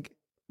 like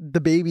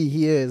the baby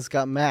he is,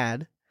 got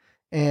mad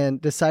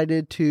and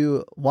decided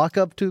to walk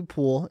up to the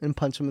pool and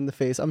punch him in the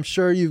face. I'm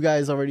sure you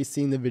guys already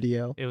seen the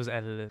video. It was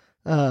edited.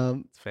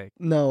 It's fake.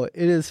 No, it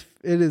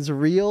is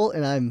real,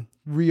 and I'm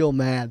real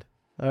mad.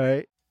 All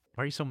right.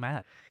 Why are you so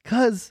mad?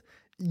 Because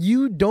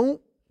you don't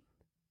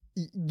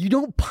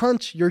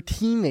punch your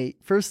teammate,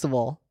 first of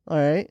all. All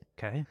right.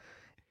 Okay.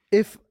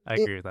 I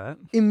agree with that.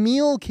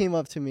 Emil came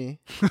up to me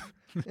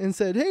and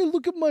said, "Hey,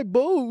 look at my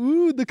bow.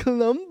 Ooh, the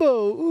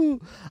Columbo. Ooh."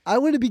 I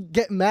would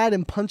get mad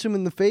and punch him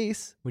in the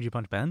face. Would you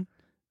punch Ben?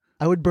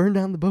 I would burn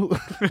down the boat.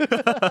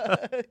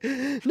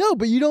 No,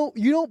 but you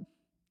don't.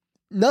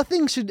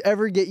 Nothing should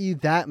ever get you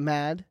that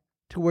mad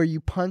to where you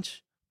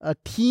punch a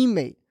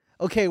teammate.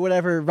 Okay,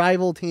 whatever,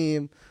 rival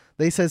team.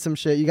 They said some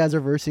shit. You guys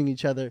are versing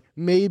each other.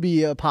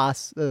 Maybe a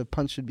punch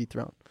should be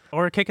thrown.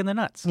 Or a kick in the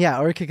nuts.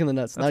 Yeah, or a kick in the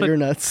nuts. Not your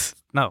nuts.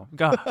 No,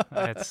 God.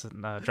 It's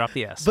drop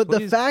the S. But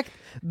please. the fact,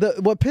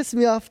 what pissed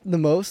me off the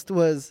most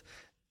was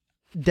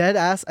dead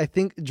ass. I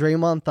think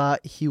Draymond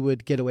thought he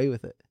would get away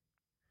with it.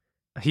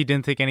 He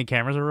didn't think any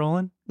cameras were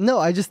rolling? No,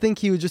 I just think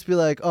he would just be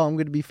like, "Oh, I'm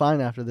going to be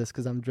fine after this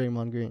because I'm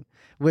Draymond Green."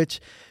 Which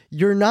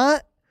you're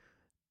not.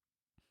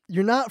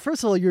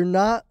 First of all, you're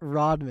not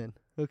Rodman.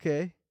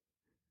 Okay.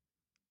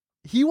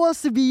 He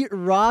wants to be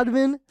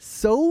Rodman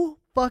so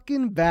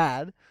fucking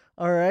bad.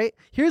 All right.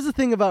 Here's the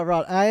thing about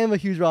Rod. I am a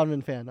huge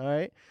Rodman fan. All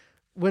right.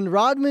 When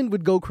Rodman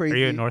would go crazy. Are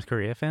you a North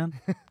Korea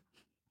fan?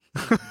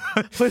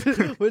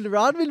 when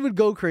Rodman would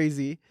go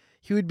crazy,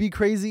 he would be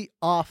crazy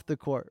off the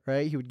court.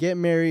 Right. He would get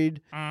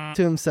married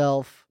to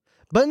himself.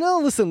 But no,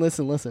 listen. He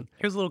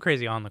was a little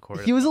crazy on the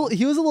court. He was a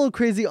little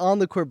crazy on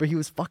the court, but he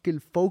was fucking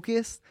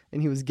focused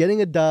and he was getting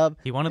a dub.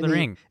 He wanted the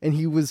ring. And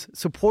he was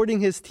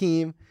supporting his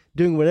team,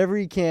 doing whatever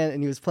he can,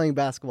 and he was playing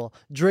basketball.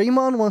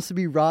 Draymond wants to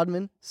be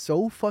Rodman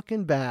so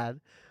fucking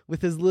bad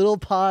with his little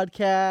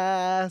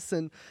podcast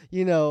and,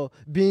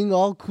 being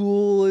all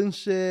cool and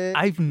shit.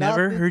 I've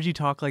never heard you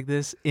talk like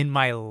this in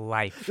my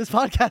life. This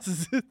podcast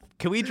is...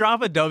 Can we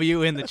drop a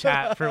W in the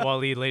chat for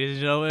Waleed, ladies and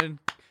gentlemen?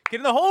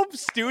 Can the whole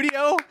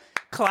studio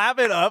clap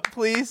it up,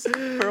 please, for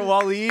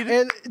Waleed?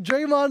 And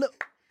Draymond,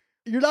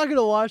 you're not going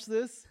to watch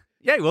this.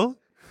 Yeah, he will.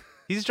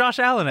 He's Josh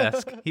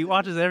Allen-esque. He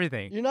watches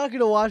everything. You're not going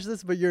to watch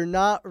this, but you're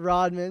not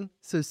Rodman,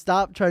 so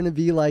stop trying to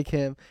be like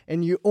him.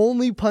 And you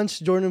only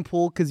punched Jordan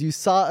Poole because you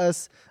saw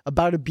us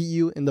about to beat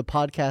you in the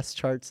podcast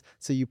charts,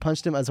 so you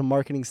punched him as a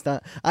marketing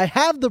stunt. I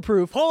have the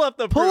proof. Pull up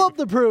the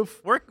proof.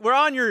 We're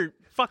on your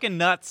fucking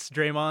nuts,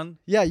 Draymond.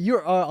 Yeah,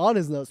 you're on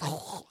his nuts.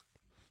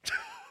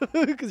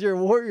 Because you're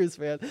a Warriors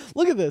fan.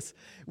 Look at this.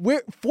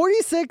 We're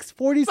 46,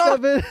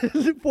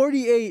 47,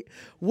 48.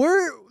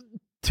 We're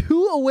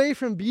 2 away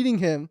from beating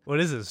him. What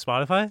is this,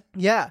 Spotify?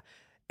 Yeah.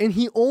 And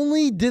he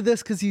only did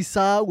this because he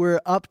saw we're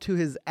up to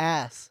his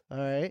ass. All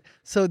right.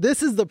 So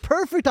this is the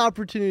perfect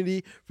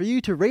opportunity for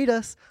you to rate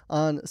us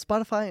on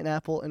Spotify and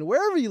Apple and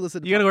wherever you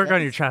listen to You got to work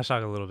on your trash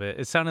talk a little bit.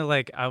 It sounded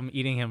like I'm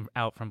eating him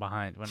out from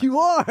behind. You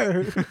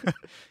are.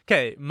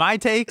 Okay. My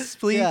takes,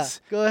 please. Yeah,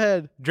 go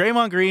ahead.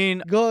 Draymond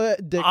Green. Go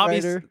ahead, Dick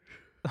Ryder.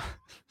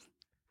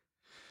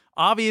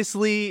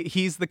 Obviously,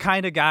 he's the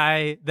kind of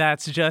guy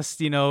that's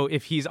just,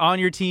 if he's on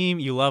your team,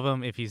 you love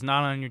him. If he's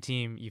not on your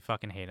team, you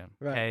fucking hate him.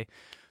 Right. Okay.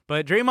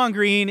 But Draymond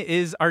Green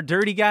is our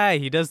dirty guy.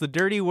 He does the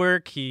dirty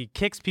work. He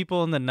kicks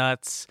people in the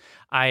nuts.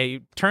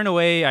 I turn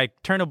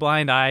a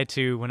blind eye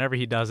to whenever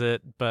he does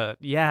it. But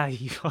yeah,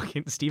 he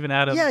fucking Steven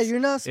Adams. Yeah, you're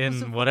not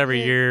supposed in to whatever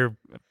year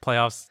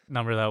playoffs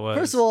number that was.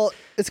 First of all,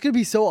 it's going to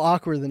be so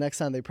awkward the next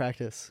time they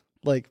practice.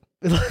 Like,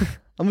 I'm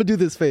going to do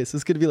this face.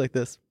 It's going to be like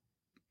this.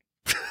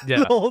 Yeah.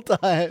 The whole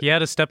time. He had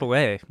to step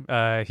away.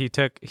 He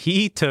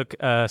took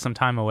some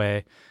time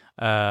away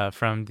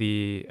from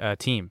the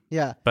team.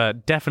 Yeah.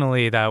 But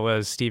definitely that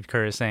was Steve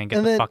Kerr saying,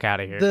 get the fuck out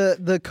of here.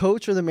 The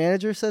coach or the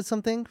manager said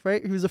something,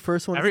 right? He was the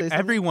first one to say something.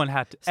 Everyone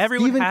had to.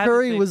 Stephen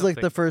Curry was like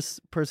the first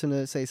person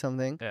to say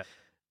something. Yeah.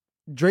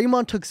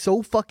 Draymond took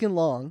so fucking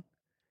long,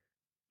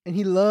 and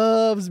he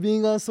loves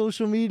being on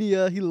social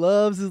media. He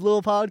loves his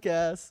little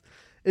podcast.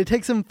 It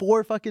takes him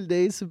 4 fucking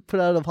days to put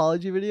out an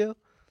apology video.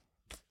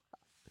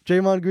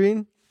 Draymond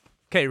Green.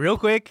 Okay, real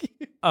quick.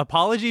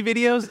 Apology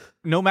videos,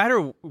 no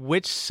matter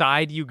which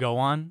side you go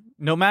on,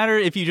 no matter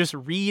if you just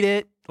read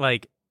it,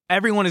 like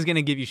everyone is going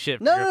to give you shit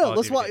for your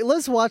apology video.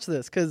 Let's watch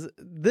this cuz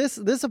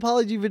this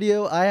apology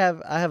video, I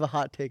have a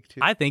hot take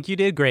too. I think you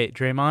did great,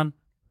 Draymond.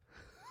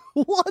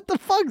 What the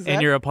fuck is that?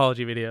 In your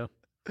apology video.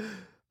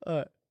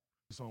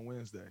 It's on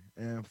Wednesday,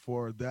 and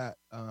for that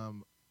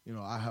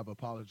I have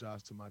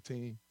apologized to my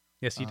team.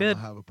 Yes, you did.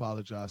 I have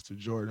apologized to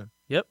Jordan.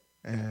 Yep.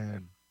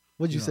 And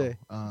What'd you say?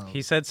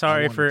 He said I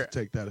sorry wanted for to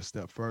take that a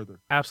step further.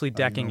 absolutely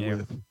decking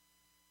you.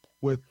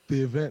 With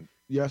the event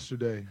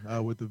yesterday,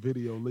 with the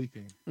video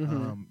leaking,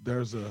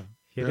 there's a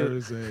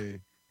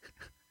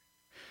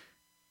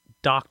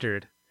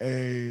doctored.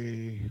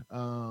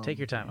 Take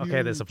your time.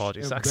 Okay, this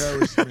apology sucks.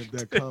 Embarrassment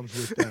that comes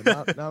with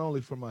that, not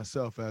only for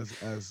myself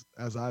as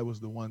I was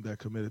the one that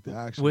committed the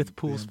action. With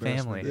Poole's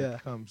family,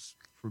 that comes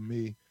for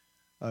me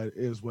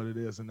is what it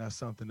is, and that's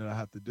something that I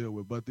have to deal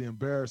with. But the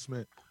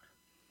embarrassment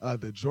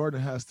that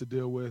Jordan has to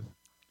deal with,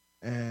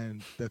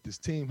 and that this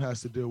team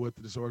has to deal with,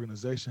 that this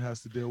organization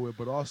has to deal with,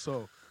 but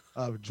also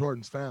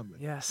Jordan's family.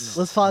 Yes.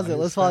 Let's pause it.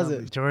 Let's pause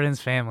it.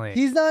 Jordan's family.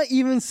 He's not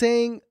even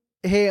saying,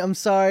 hey, I'm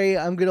sorry,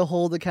 I'm going to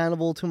hold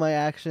accountable to my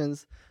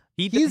actions.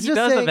 He does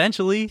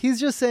eventually. He's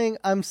just saying,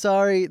 I'm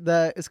sorry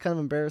that it's kind of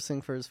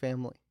embarrassing for his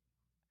family.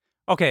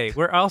 Okay,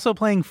 we're also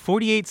playing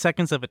 48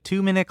 seconds of a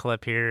 2-minute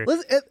clip here.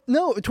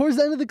 No, towards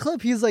the end of the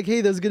clip, he's like,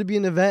 hey, there's going to be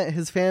an event.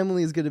 His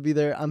family is going to be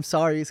there. I'm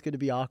sorry, it's going to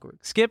be awkward.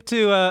 Skip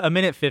to a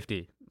minute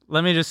 50.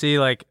 Let me just see,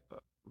 like,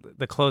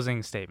 the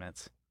closing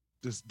statements.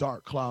 This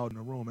dark cloud in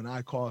the room, and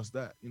I caused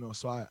that.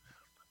 So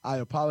I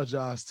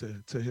apologize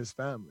to his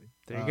family.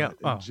 There you go.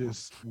 And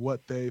just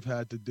what they've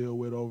had to deal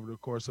with over the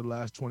course of the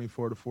last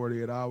 24 to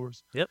 48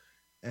 hours. Yep.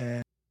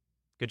 And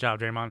good job,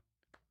 Draymond.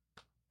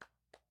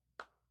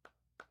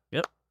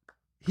 Yep.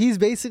 He's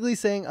basically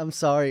saying, I'm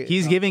sorry.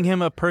 He's giving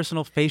him a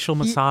personal facial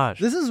massage.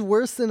 This is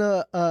worse than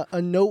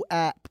a no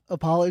app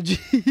apology.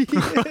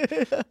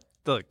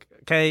 Look,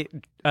 okay,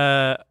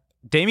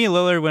 Damian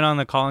Lillard went on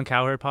the Colin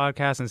Cowherd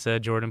podcast and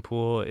said Jordan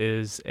Poole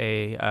is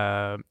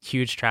a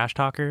huge trash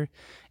talker,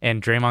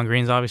 and Draymond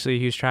Green's obviously a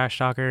huge trash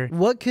talker.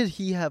 What could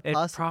he have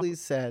possibly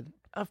said?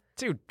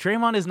 Dude,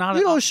 Draymond is not.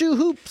 You don't shoot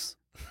hoops,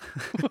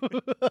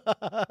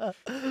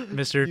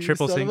 Mr. You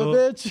Triple son Single. of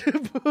a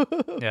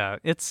bitch. Yeah,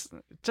 it's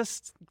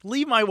just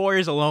leave my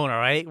Warriors alone, all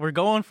right? We're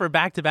going for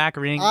back-to-back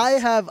rings. I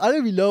don't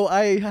even know.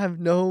 I have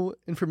no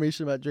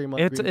information about Draymond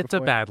Green. It's a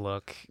bad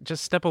look.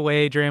 Just step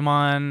away,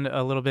 Draymond,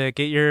 a little bit.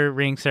 Get your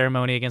ring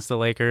ceremony against the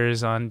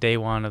Lakers on day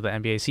 1 of the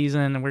NBA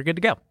season, and we're good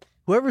to go.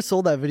 Whoever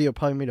sold that video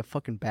probably made a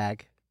fucking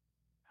bag.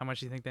 How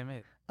much do you think they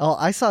made? Oh,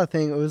 I saw a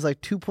thing. It was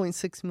like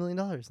 $2.6 million.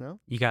 No,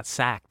 You got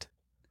sacked.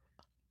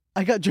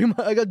 I got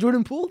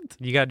Jordan Poole.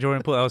 You got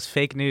Jordan Poole. That was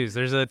fake news.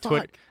 There's a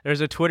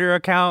Twitter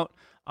account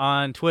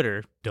on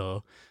Twitter.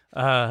 Duh.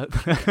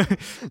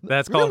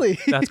 That's called Really?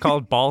 that's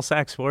called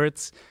Ballsack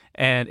Sports,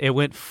 and it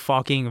went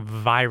fucking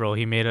viral.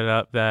 He made it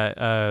up that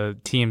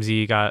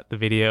TMZ got the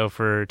video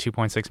for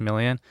 $2.6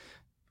 million.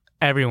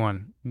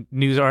 Everyone,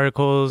 news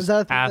articles, Is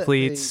that a thing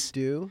athletes, that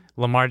they do?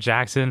 Lamar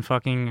Jackson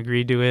fucking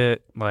agreed to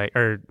it,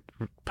 or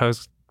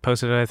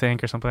posted it, I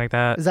think, or something like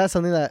that. Is that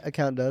something that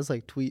account does?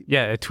 Like tweet?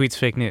 Yeah, it tweets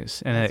fake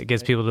news, and it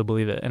gets people to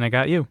believe it, and it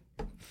got you.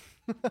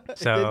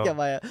 So, It did get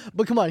my,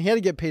 but come on, he had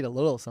to get paid a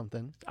little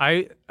something.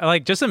 I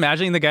like just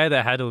imagining the guy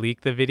that had to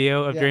leak the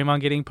video of Draymond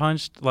getting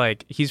punched.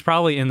 Like, he's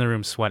probably in the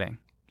room sweating,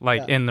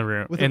 in the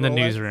room, in the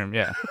newsroom.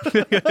 Yeah.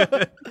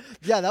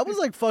 Yeah, that was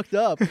like fucked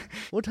up.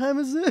 What time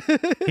is it?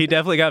 He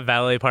definitely got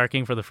valet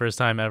parking for the first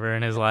time ever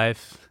in his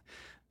life.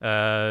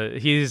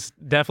 He's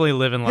definitely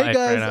living life Hey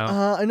guys, right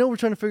now. I know we're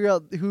trying to figure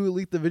out who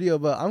leaked the video,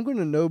 but I'm going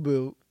to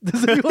Nobu.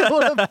 Does anyone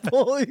want a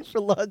bully for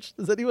lunch?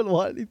 Does anyone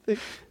want anything?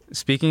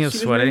 Speaking of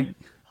Excuse sweating. me?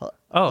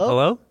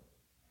 Hello?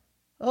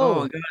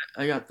 Oh,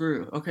 I got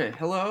through. Okay,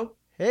 hello?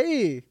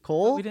 hey,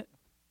 Cole.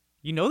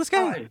 You know this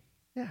guy? Hi.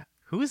 Yeah,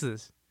 Who is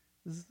this?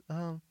 this is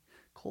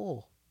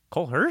Cole.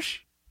 Cole Hersch?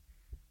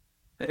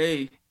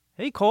 Hey.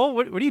 Hey, Cole,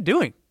 what are you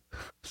doing?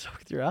 So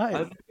with your eyes.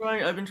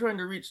 I've been trying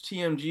to reach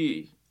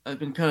TMG. I've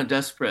been kind of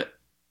desperate.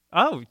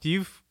 Oh,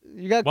 You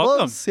got welcome.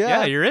 close.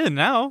 Yeah, you're in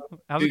now.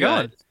 How's You it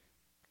going? guys.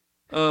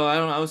 Oh, I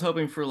don't know. I was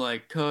hoping for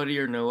like Cody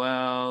or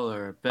Noel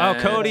or Ben. Oh,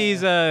 Cody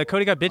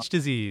got bitch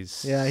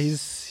disease. Yeah,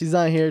 he's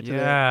not here today.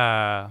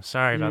 Yeah,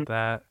 sorry about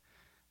that.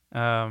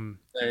 I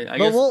But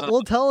guess,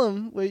 we'll tell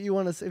him what you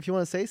want to. If you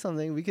want to say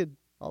something, we could.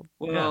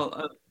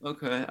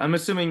 Okay. I'm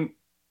assuming.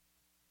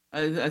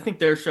 I think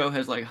their show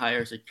has like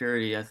higher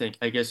security.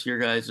 I guess your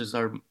guys'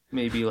 are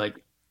maybe like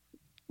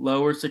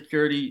lower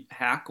security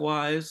hack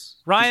wise.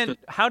 Ryan,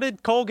 how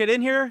did Cole get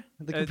in here?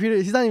 The computer.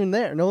 He's not even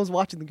there. No one's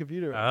watching the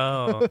computer.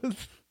 Oh,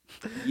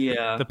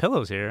 Yeah. the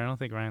pillow's here. I don't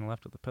think Ryan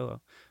left with the pillow.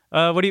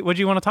 What do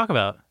you want to talk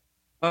about?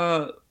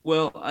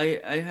 Well,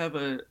 I have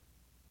a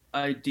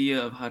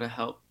idea of how to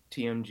help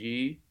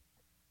TMG.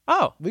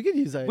 Oh, We could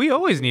use that. we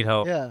always need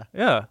help. Yeah,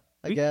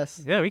 I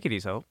guess. Yeah, we could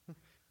use help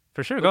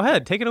for sure. Go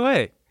ahead, take it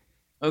away.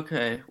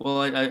 Okay.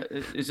 Well,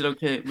 is it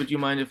okay? Would you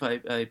mind if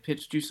I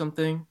pitched you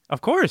something?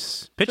 Of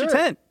course. Pitch a Sure.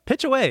 tent.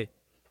 Pitch away.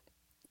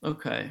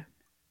 Okay.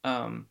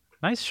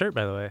 Nice shirt,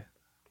 by the way.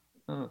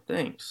 Oh,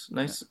 thanks.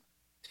 Nice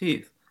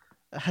teeth.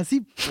 Has he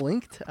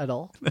blinked at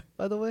all?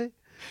 By the way,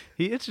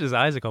 He itched his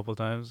eyes a couple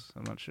times.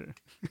 I'm not sure.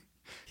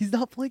 he's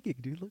not blinking,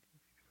 dude. Look.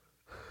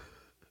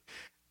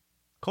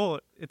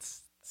 Cole,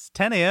 it's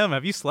 10 a.m.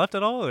 Have you slept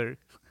at all? Or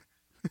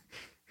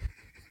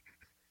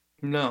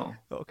No.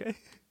 okay.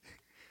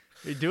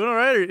 You doing all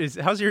right? Or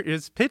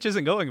his pitch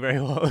isn't going very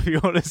well? If you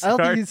want to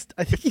start.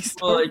 I think he's.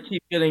 Well, I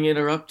keep getting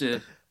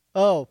interrupted.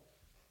 Oh.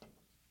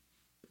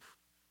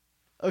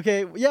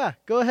 Okay. Yeah.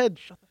 Go ahead.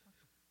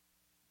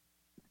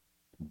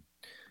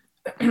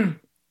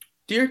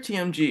 Dear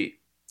TMG,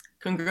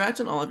 congrats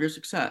on all of your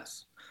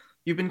success.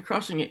 You've been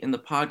crushing it in the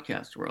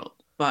podcast world,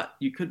 but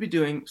you could be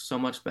doing so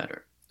much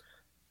better.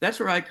 That's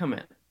where I come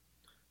in.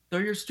 Though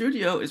your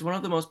studio is one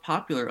of the most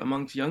popular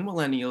amongst young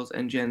millennials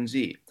and Gen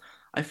Z,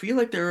 I feel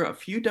like there are a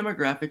few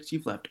demographics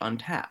you've left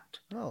untapped.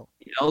 Oh.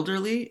 The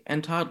elderly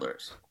and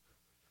toddlers.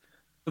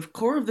 The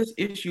core of this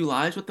issue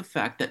lies with the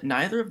fact that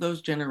neither of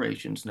those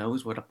generations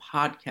knows what a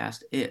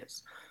podcast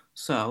is.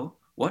 So,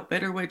 what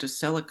better way to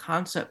sell a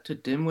concept to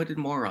dim-witted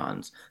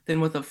morons than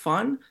with a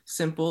fun,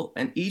 simple,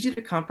 and easy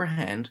to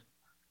comprehend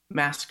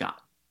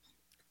mascot?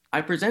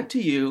 I present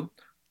to you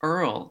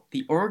Earl,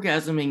 the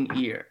orgasming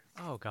ear.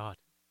 Oh, God.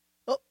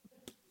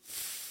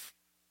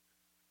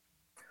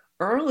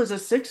 Earl is a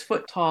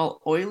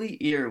 6-foot-tall, oily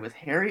ear with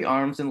hairy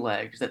arms and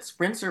legs that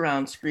sprints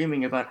around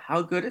screaming about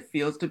how good it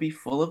feels to be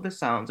full of the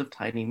sounds of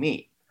tiny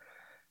meat.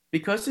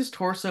 Because his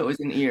torso is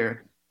an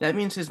ear, that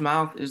means his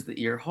mouth is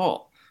the ear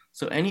hole,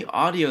 so any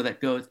audio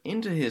that goes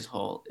into his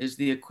hole is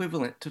the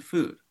equivalent to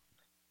food.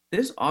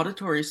 This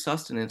auditory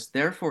sustenance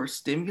therefore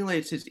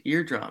stimulates his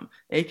eardrum,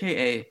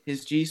 aka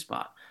his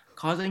G-spot,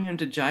 causing him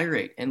to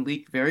gyrate and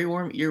leak very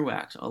warm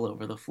earwax all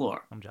over the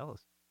floor. I'm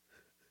jealous.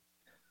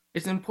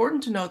 It's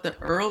important to note that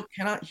Earl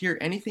cannot hear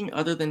anything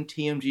other than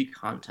TMG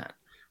content,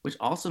 which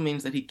also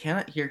means that he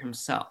cannot hear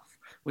himself,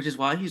 which is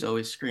why he's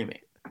always screaming.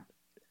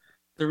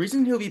 The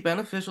reason he'll be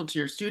beneficial to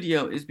your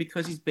studio is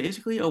because he's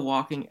basically a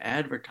walking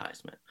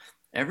advertisement.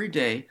 Every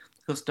day,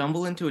 he'll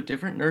stumble into a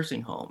different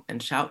nursing home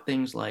and shout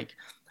things like,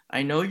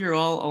 "I know you're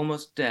all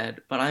almost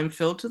dead, but I'm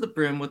filled to the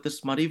brim with the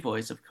smutty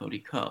voice of Cody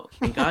Ko,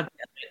 and god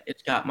damn it,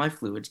 it's got my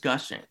fluids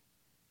gushing."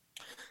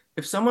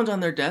 If someone's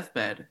on their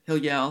deathbed, he'll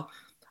yell,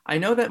 "I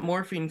know that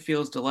morphine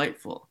feels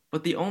delightful,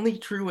 but the only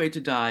true way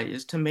to die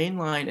is to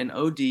mainline an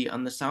OD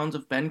on the sounds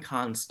of Ben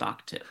Kahn's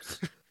stock tips."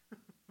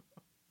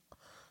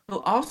 He'll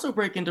also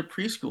break into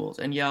preschools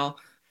and yell,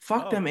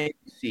 "Fuck them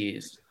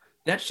ABCs.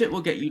 That shit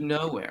will get you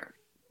nowhere.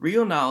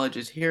 Real knowledge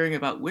is hearing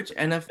about which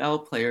NFL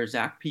player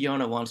Zach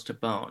Piona wants to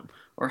bone,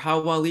 or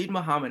how Waleed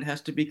Muhammad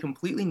has to be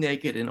completely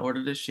naked in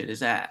order to shit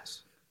his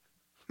ass."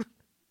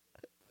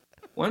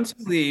 Once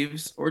he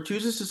leaves, or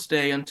chooses to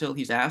stay until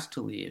he's asked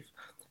to leave,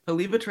 he'll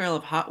leave a trail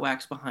of hot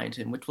wax behind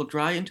him, which will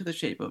dry into the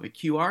shape of a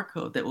QR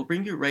code that will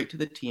bring you right to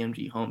the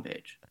TMG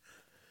homepage.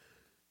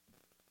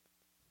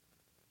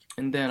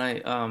 And then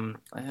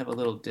I have a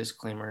little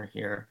disclaimer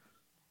here.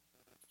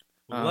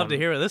 We'd love to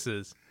hear what this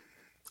is.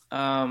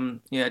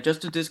 Yeah,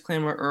 just a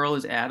disclaimer. Earl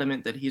is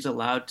adamant that he's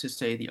allowed to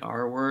say the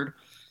R word.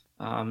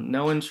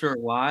 No one's sure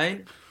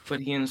why, but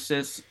he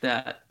insists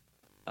that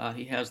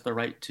he has the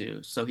right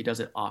to, so he does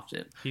it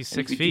often. He's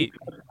 6 feet.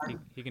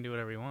 He can do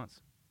whatever he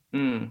wants.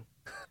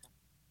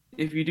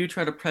 If you do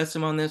try to press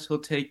him on this, he'll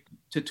take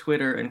to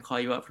Twitter and call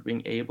you out for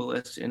being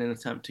ableist in an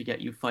attempt to get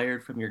you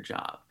fired from your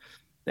job.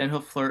 Then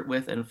he'll flirt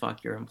with and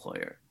fuck your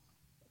employer.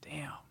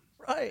 Damn.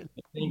 Right.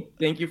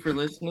 Thank you for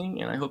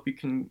listening, and I hope you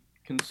can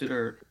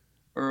consider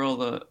Earl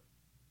the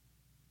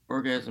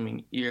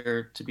orgasming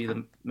ear to be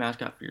the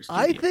mascot for your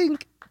studio. I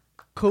think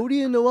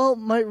Cody and Noel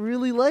might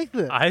really like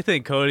this. I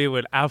think Cody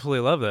would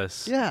absolutely love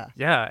this. Yeah.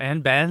 Yeah,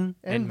 and Ben,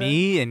 and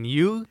me, and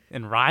you,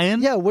 and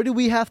Ryan. Yeah, what do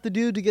we have to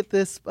do to get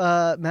this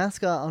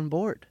mascot on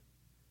board?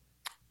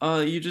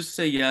 You just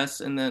say yes,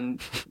 and then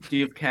do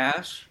you have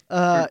cash?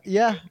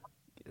 Yeah.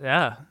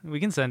 Yeah,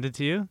 we can send it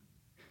to you.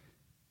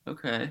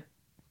 Okay.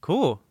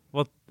 Cool.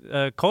 Well,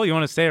 Cole, you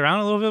want to stay around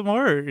a little bit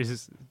more, or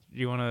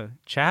you want to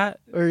chat?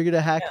 Or are you going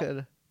to hack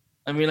it?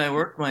 I mean, I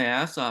worked my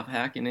ass off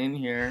hacking in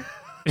here.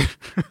 I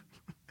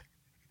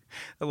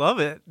love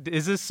it.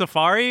 Is this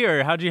Safari,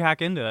 or how'd you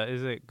hack into it?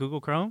 Is it Google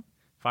Chrome?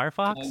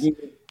 Firefox?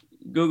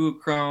 Google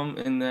Chrome,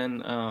 and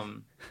then,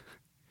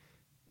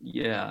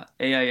 yeah,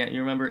 AIM.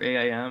 You remember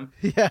AIM?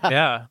 Yeah.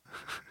 Yeah.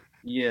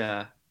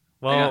 Yeah.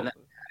 Well,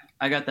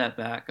 I got that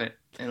back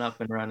and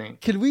up and running.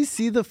 Can we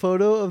see the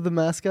photo of the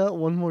mascot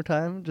one more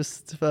time,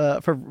 just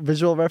for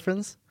visual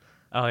reference?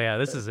 oh yeah,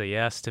 this is a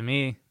yes to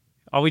me.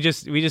 Oh, we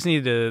just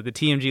need the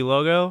TMG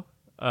logo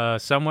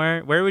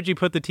somewhere. Where would you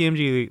put the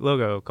TMG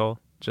logo, Cole?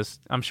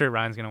 I'm sure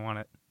Ryan's gonna want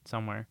it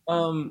somewhere.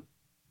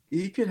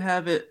 You could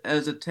have it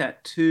as a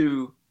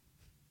tattoo.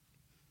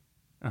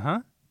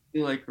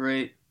 Be like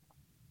right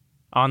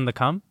on the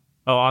cum.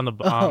 Oh, on the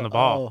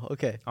ball. Oh,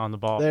 okay. On the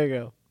ball. There you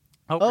go.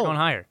 Oh, we're going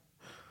higher.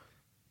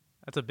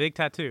 That's a big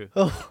tattoo.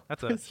 Oh,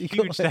 that's a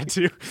huge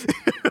tattoo.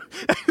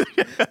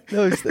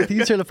 No, I think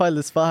he's trying to find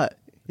the spot.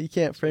 He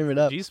can't frame it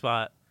up.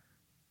 G-spot.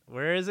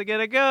 Where is it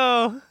gonna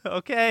go?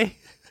 Okay.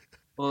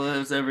 Well,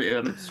 I'm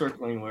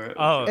circling where.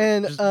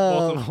 And just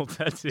multiple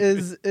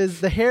tattoos.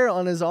 Is the hair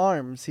on his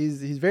arms?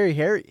 He's very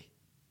hairy.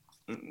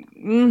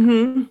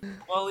 Mm-hmm.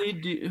 Well,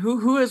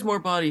 who has more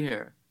body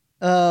hair?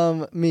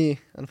 Me,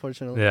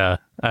 unfortunately. Yeah,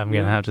 I'm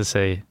gonna have to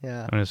say.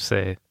 Yeah. I'm gonna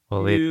say.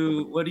 Well,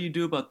 what do you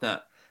do about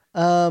that?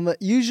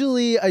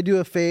 Usually I do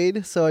a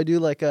fade, so I do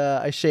like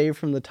I shave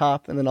from the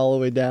top and then all the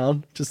way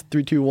down, just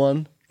 3, 2,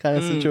 1 kind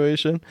of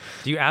situation.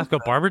 Do you ask a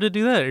barber to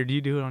do that, or do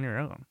you do it on your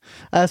own?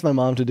 I asked my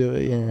mom to do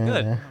it. Yeah.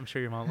 Good. I'm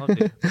sure your mom loved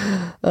you.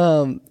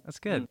 That's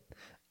good.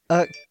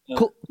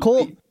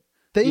 Cole,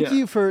 thank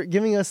you for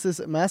giving us this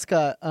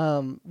mascot.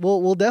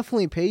 We'll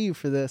definitely pay you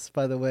for this,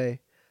 by the way.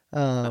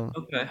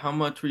 Okay, how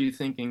much were you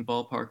thinking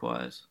ballpark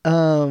wise?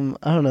 I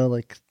don't know,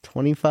 like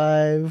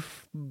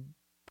 25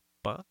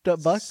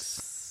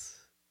 bucks.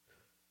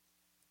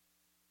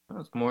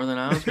 That's more than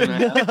I was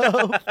gonna ask.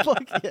 No,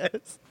 fuck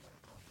yes.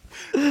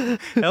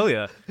 Hell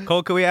yeah.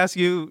 Cole, can we ask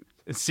you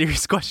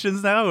serious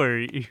questions now,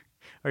 or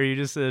are you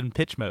just in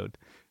pitch mode?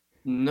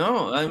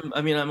 No,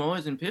 I'm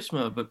always in pitch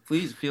mode, but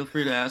please feel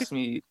free to ask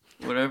me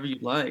whatever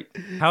you'd like.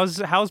 How's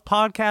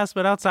podcast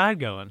but outside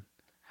going?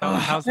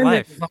 How's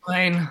life?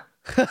 Fine.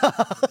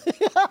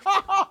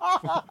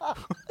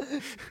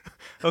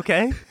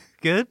 Okay,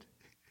 good.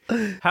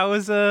 How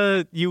is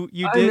you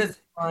did? It's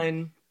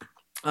fine.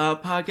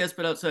 Podcast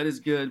but outside is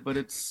good, but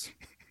it's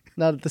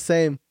not the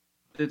same.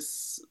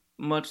 It's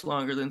much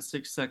longer than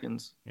 6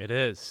 seconds. It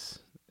is.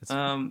 It's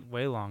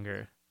way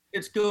longer.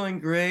 It's going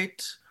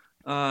great.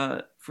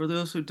 For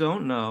those who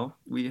don't know,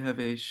 we have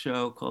a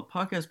show called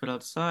Podcast But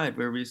Outside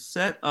where we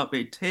set up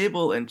a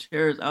table and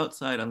chairs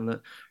outside on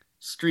the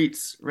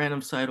streets,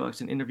 random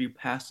sidewalks, and interview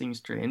passing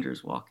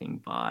strangers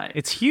walking by.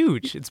 It's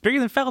huge. It's bigger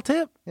than Fell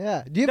Tip.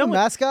 Yeah. Do you have a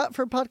mascot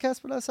for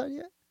Podcast But Outside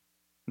yet?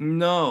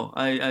 No.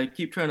 I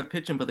keep trying to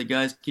pitch him, but the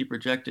guys keep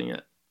rejecting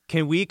it.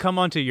 Can we come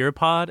onto your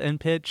pod and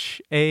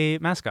pitch a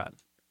mascot?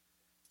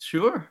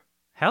 Sure.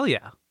 Hell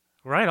yeah.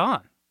 Right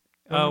on.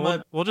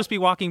 We'll just be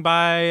walking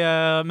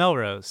by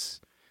Melrose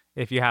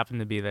if you happen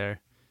to be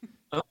there.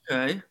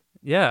 Okay.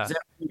 Yeah.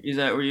 Is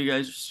that where you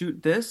guys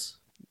shoot this?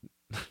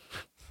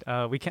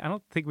 We can't. I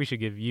don't think we should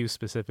give you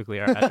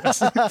specifically our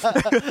address.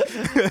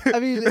 I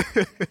mean,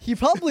 he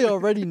probably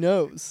already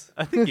knows.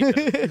 I think he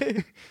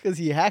does. Because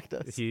he hacked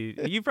us.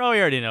 You probably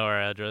already know our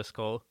address,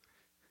 Cole.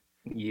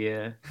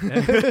 Yeah.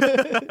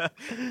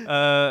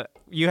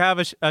 You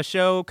have a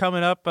show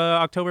coming up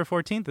October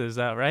 14th, is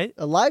that right?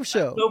 A live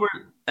show.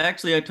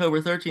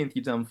 October 13th,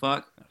 you dumb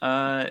fuck.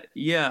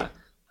 Yeah.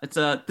 It's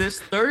this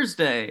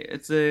Thursday.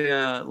 It's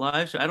a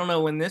live show. I don't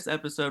know when this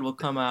episode will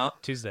come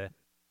out. Tuesday.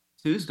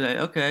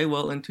 Okay.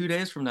 Well, in 2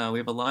 days from now, we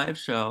have a live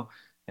show,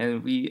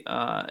 and we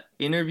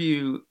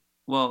interview.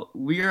 Well,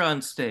 we're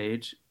on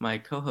stage. My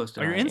co-host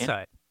and you're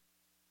inside.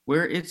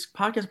 Where it's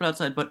Podcast But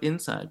Outside, but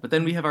inside. But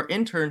then we have our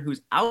intern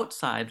who's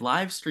outside,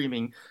 live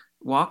streaming,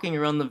 walking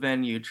around the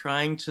venue,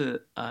 trying to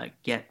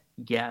get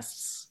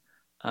guests,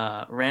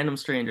 random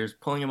strangers,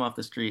 pulling them off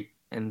the street,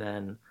 and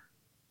then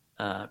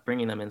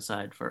bringing them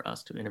inside for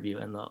us to interview.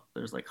 And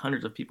there's like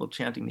hundreds of people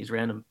chanting these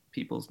random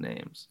people's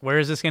names. Where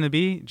is this going to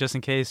be? Just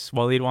in case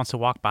Waleed wants to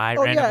walk by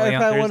randomly on Thursday.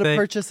 If I want to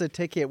purchase a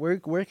ticket,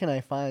 where can I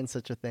find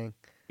such a thing?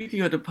 You can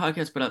go to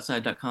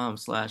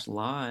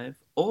podcastbutoutside.com/live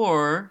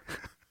or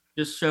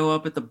just show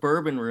up at the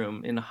Bourbon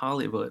Room in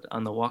Hollywood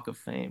on the Walk of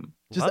Fame.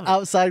 Just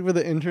outside where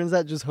the intern's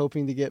at, just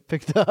hoping to get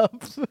picked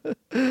up.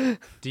 Do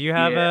you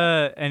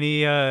have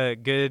any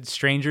good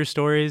stranger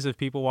stories of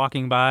people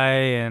walking by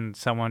and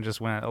someone just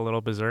went a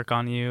little berserk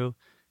on you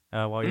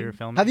while you were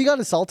filming? Have you got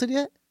assaulted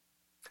yet?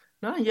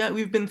 Not yet.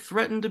 We've been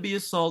threatened to be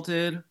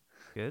assaulted.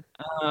 Good.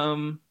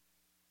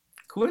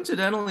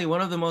 Coincidentally,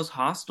 one of the most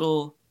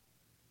hostile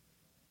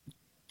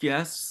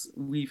guests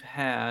we've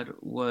had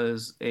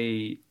was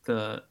the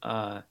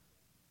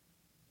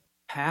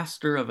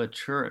pastor of a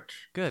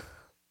church. Good.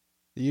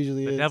 It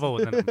usually the is. devil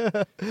within him.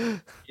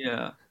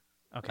 Yeah.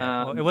 Okay.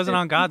 Well, it wasn't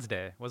on God's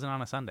day. It wasn't on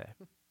a Sunday.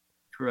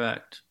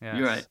 Correct. Yes.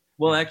 You're right.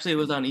 Well, actually, it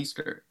was on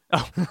Easter.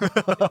 Oh.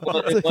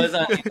 It was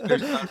on Easter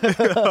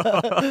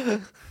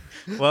Sunday.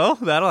 Well,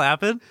 that'll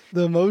happen.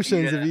 The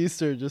emotions of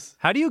Easter just.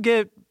 How do you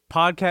get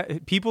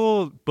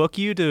people book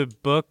you to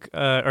book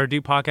or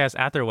do podcasts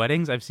at their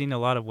weddings? I've seen a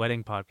lot of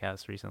wedding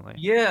podcasts recently.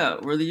 Yeah,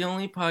 we're the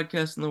only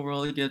podcast in the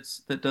world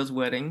that does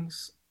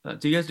weddings.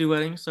 Do you guys do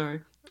weddings?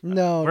 Sorry.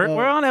 No,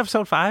 we're on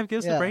episode 5. Give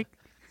us a break.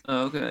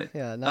 Oh, okay.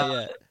 Yeah, not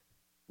yet.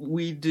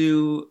 We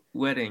do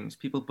weddings.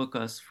 People book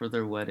us for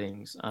their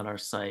weddings on our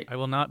site. I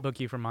will not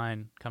book you for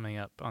mine coming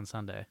up on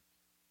Sunday.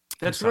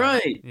 That's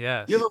right.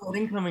 Yes. You have a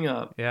wedding coming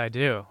up. Yeah, I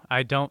do.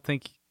 I'm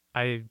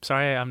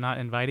sorry I'm not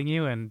inviting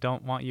you and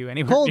don't want you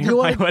anywhere Cole, near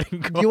my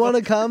wedding. Do you want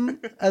to come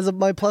as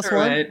my plus All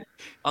one? Right.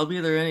 I'll be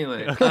there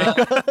anyway. Okay.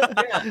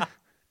 Yeah.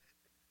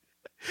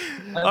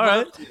 All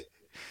right.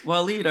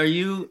 Waleed, are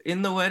you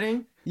in the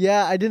wedding?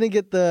 Yeah, I didn't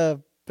get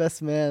the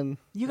best man.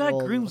 You got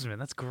groomsmen.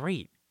 That's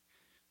great.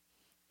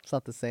 It's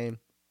not the same.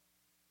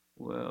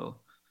 Well,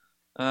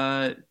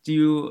 Zach,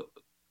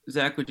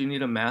 would you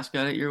need a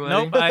mascot at your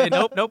wedding?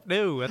 Nope,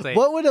 no. That's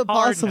what would a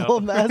possible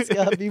no.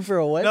 mascot be for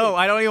a wedding? No,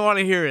 I don't even want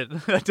to hear it.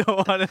 I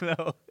don't want to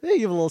know. Yeah,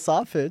 give a little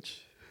soft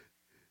pitch.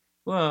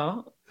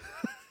 Well,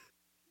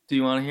 do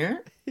you want to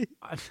hear it?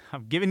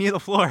 I'm giving you the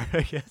floor,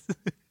 I guess.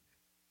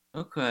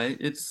 Okay,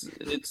 it's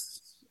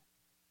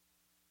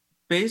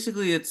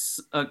basically it's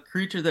a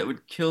creature that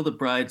would kill the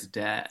bride's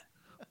dad.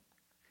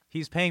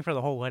 He's paying for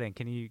the whole wedding.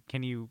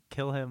 Can you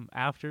kill him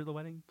after the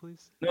wedding,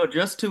 please? No,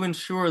 just to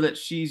ensure that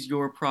she's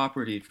your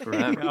property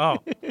forever. Oh,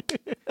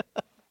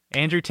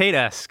 Andrew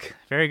Tate-esque.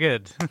 Very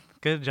good.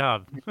 Good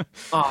job.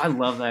 Oh, I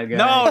love that guy.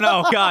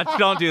 No, God,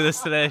 don't do this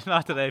today.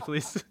 Not today,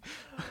 please.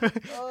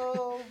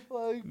 Oh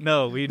my.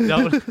 No, we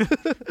don't.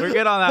 We're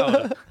good on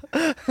that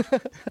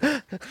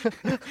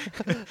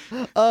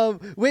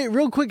one. Wait,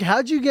 real quick,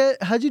 how'd you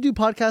do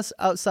podcasts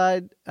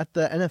outside at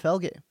the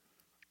NFL game?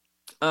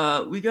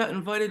 We got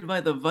invited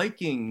by the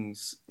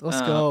Vikings.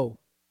 Let's go.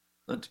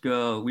 Let's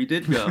go. We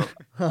did go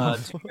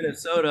to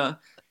Minnesota,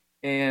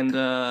 and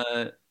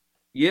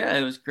yeah,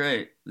 it was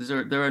great.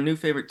 They're our new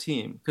favorite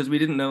team because we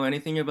didn't know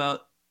anything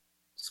about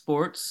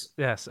sports.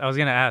 Yes, I was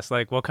gonna ask,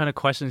 like, what kind of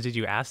questions did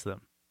you ask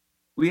them?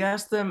 We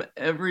asked them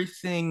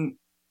everything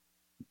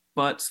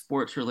but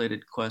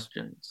sports-related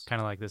questions.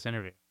 Kind of like this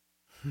interview.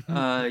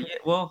 Yeah.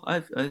 Well,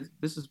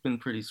 this has been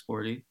pretty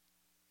sporty.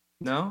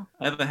 No,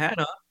 I have a hat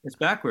on. It's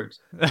backwards.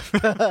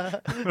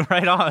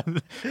 Right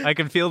on. I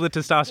can feel the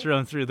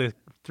testosterone through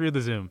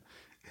the Zoom.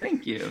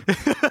 Thank you.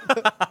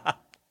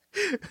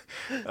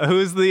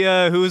 Who's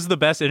the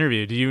best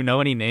interview? Do you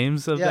know any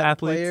names of the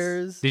athletes?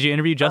 Players. Did you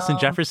interview Justin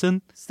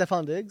Jefferson?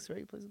 Stephon Diggs, right?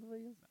 He plays with the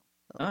Vikings.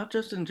 Not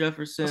Justin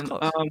Jefferson. That's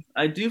close.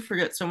 I do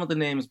forget some of the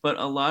names, but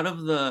a lot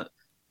of the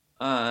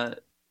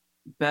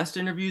best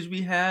interviews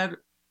we had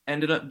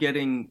ended up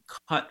getting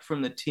cut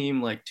from the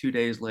team like 2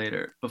 days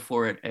later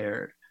before it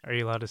aired. Are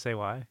you allowed to say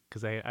why?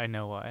 Because I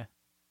know why.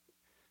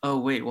 Oh,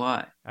 wait,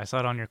 why? I saw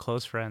it on your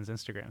close friend's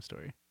Instagram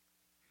story.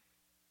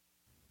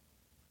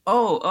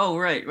 Oh,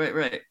 right.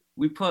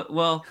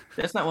 Well,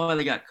 that's not why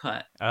they got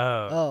cut.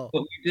 Oh.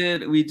 But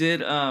we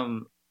did,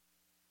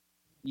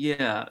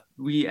 yeah,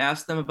 we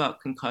asked them about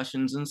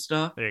concussions and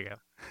stuff. There you go.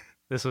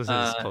 This was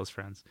his close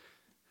friends.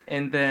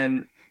 And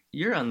then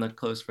you're on the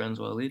close friends,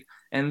 Waleed.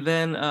 And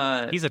then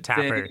he's a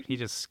tapper. He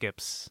just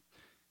skips.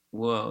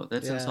 Whoa,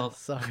 that's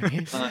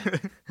insulting. Sorry.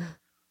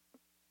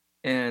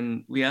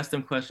 And we asked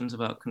them questions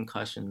about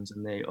concussions,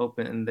 and they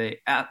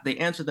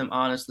answered them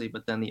honestly,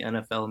 but then the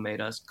NFL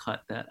made us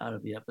cut that out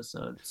of the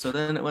episode. So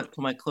then it went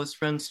to my close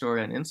friend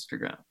story on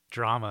Instagram.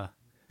 Drama.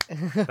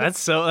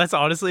 That's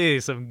honestly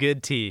some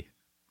good tea.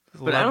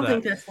 But I don't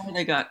think that's why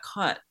they got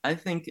cut. I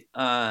think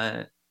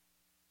it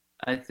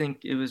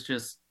was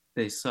just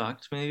they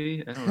sucked,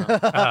 maybe. I don't know.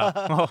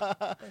 Well,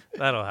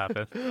 that'll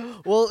happen.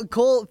 Well,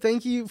 Cole,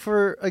 thank you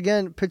for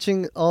again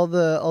pitching all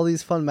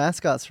these fun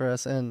mascots for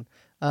us, and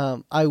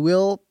I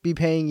will be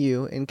paying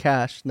you in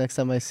cash next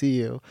time I see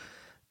you.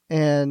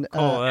 And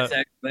at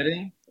Zach's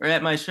wedding or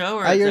at my show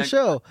or at your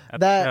show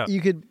show.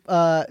 You could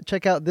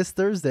check out this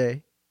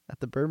Thursday at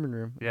the Bourbon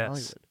Room.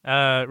 Yes.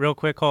 Real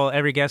quick, Cole.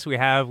 Every guest we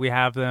have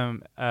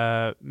them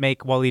make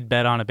Waleed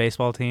bet on a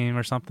baseball team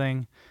or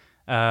something.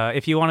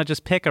 If you want to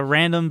just pick a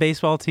random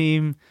baseball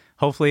team,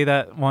 hopefully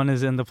that one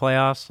is in the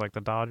playoffs, like the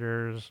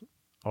Dodgers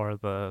or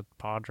the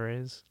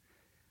Padres.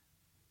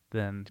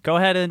 Then go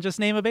ahead and just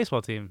name a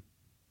baseball team.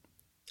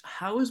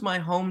 How is my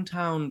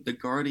hometown, the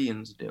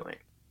Guardians, doing?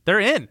 They're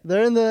in.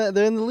 They're in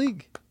the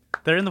league.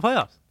 They're in the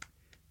playoffs.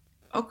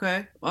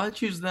 Okay, well, I'll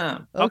choose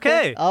them.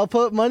 Okay. I'll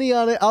put money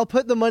on it. I'll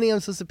put the money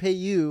I'm supposed to pay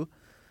you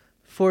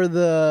for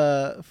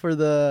the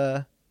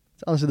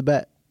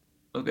bet.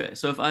 Okay,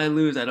 so if I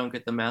lose, I don't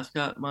get the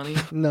mascot money?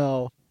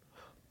 No.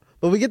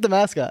 But we get the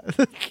mascot.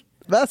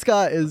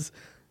 Mascot is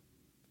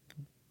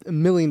 $1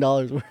 million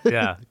worth.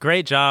 Yeah,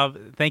 great job.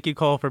 Thank you,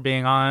 Cole, for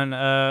being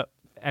on.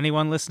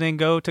 Anyone listening,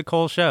 go to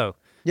Cole's show.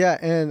 Yeah,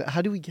 and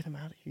how do we get him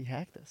out of here? He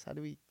hacked us. How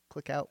do we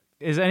click out?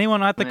 Is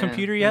anyone at the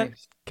computer yet?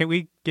 Thanks. Can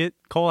we get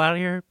Cole out of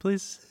here,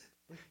 please?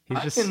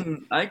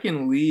 I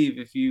can leave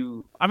if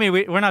you... I mean,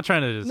 we're not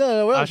trying to just...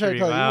 No, we're not trying to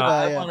tell you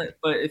I want it,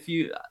 but if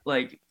you,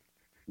 like...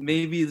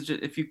 Maybe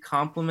if you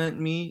compliment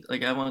me,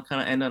 like I want to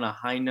kind of end on a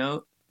high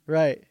note.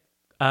 Right.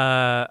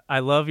 I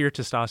love your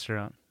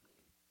testosterone.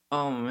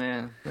 Oh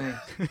man,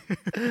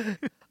 thanks.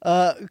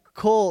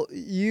 Cole,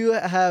 you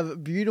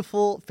have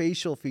beautiful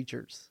facial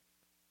features.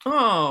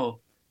 Oh.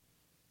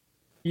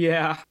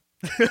 Yeah.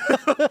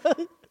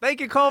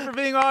 Thank you, Cole, for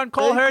being on.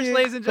 Cole Hersch,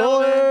 ladies and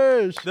gentlemen. Cole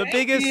Hersch.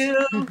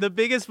 The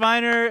biggest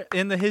Viner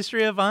in the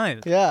history of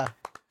Vine. Yeah.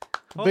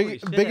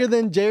 Bigger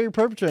than Jerry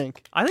Perpetrank.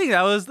 I think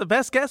that was the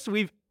best guest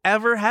we've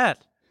ever had.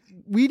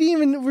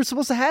 We're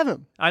supposed to have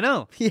him. I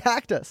know. He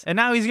hacked us. And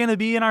now he's going to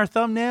be in our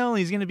thumbnail.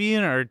 He's going to be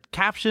in our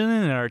caption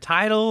and our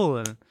title.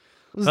 And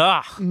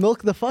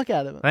milk the fuck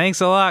out of him.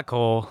 Thanks a lot,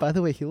 Cole. By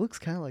the way, he looks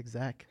kind of like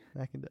Zach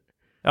McIntyre.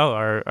 Oh,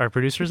 our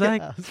producer,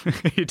 Zach?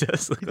 He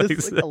does look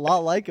like Zach. A lot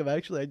like him,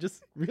 actually. I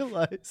just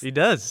realized. He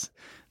does.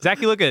 Zach,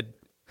 you look good.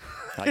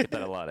 I get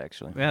that a lot,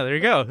 actually. Yeah, there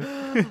you go.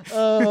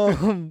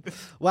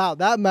 Wow,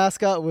 that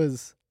mascot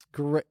was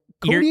great.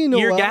 Cody and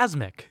Noel,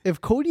 eargasmic.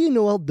 If Cody and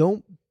Noel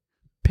don't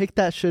pick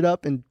that shit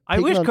up and I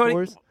wish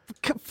Cody...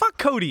 Fuck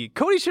Cody.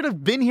 Cody should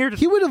have been here.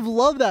 He would have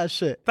loved that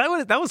shit.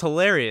 That was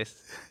hilarious.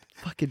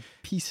 Fucking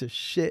piece of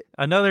shit.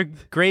 Another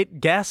great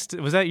guest.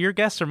 Was that your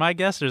guest or my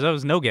guest? Or that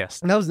was no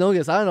guest? That was no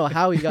guest. I don't know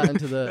how he got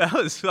into the... That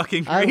was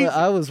fucking crazy.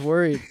 I was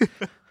worried.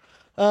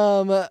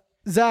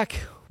 Zach,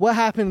 What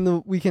happened in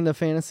the weekend of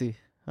fantasy?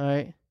 All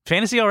right.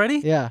 Fantasy already?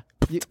 Yeah.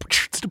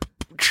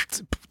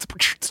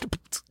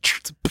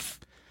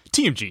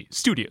 TMG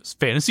Studios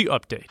Fantasy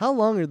Update. How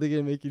long are they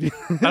going to make you do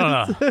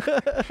I don't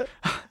know.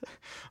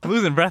 I'm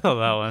losing breath on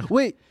that one.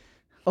 Wait.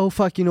 Oh,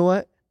 fuck. You know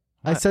what?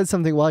 I said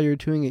something while you were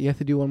doing it. You have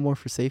to do one more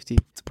for safety.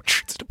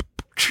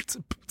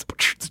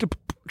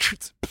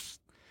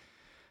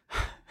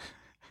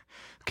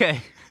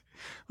 Okay.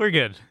 We're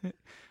good.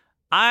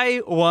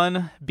 I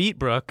beat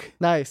Brooke.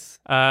 Nice.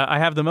 I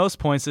have the most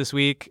points this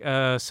week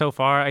so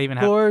far. I even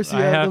have. Of course, you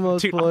have the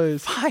most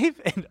points.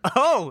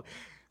 5-0.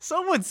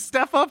 Someone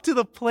step up to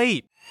the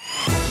plate.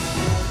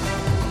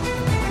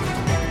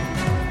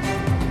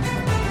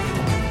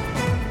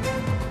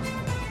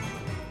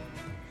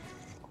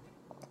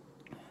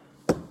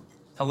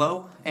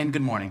 Hello and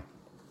good morning.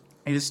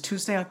 It is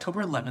Tuesday,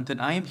 October 11th, and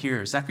I am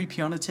here, Zachary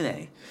Piona,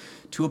 today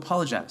to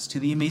apologize to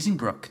the amazing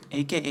Brooke,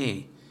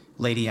 aka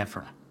Lady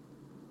Ephra.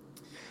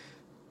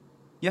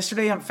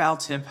 Yesterday on Foul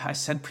Tip, I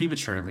said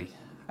prematurely,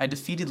 I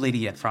defeated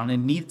Lady Efron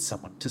and needed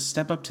someone to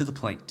step up to the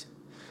plate.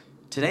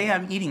 Today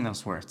I'm eating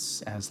those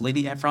words, as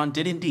Lady Efron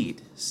did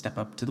indeed step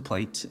up to the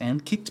plate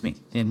and kicked me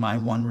in my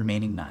one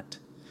remaining nut.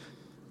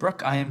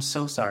 Brooke, I am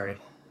so sorry.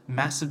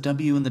 Massive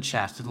W in the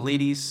chat for the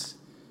ladies.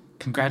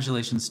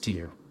 Congratulations to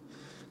you.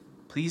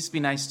 Please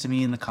be nice to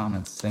me in the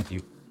comments. Thank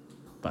you.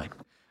 Bye.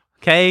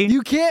 Okay.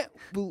 You can't.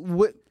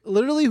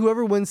 Literally,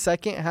 whoever wins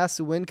second has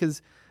to win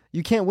because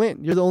you can't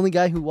win. You're the only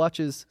guy who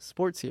watches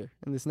sports here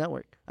in this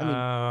network.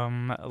 I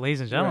mean, ladies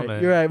and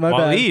gentlemen, you're right. My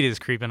bad. Waleed is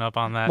creeping up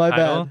on that My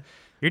title. bad.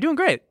 You're doing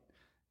great.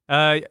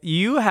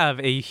 You have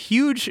a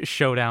huge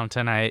showdown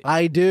tonight.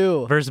 I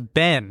do. Versus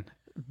Ben.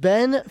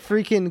 Ben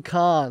freaking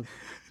Khan.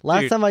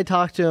 Last Dude. time I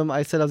talked to him,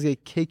 I said I was going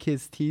to kick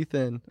his teeth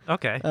in.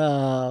 Okay.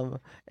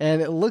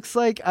 And it looks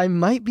like I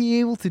might be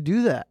able to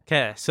do that.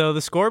 Okay, so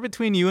the score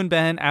between you and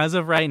Ben as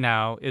of right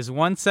now is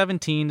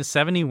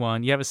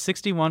 117-71. You have a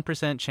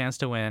 61% chance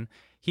to win.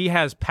 He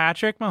has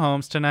Patrick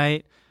Mahomes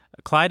tonight,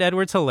 Clyde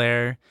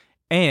Edwards-Helaire,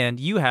 and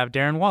you have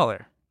Darren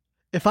Waller.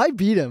 If I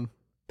beat him,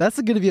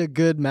 that's going to be a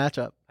good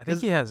matchup. I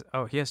think he has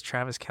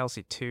Travis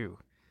Kelce too.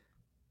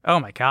 Oh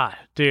my God,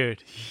 dude,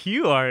 this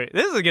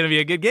is going to be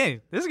a good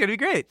game. This is going to be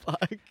great.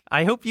 Fuck.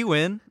 I hope you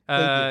win.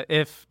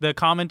 If the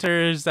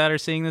commenters that are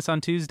seeing this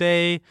on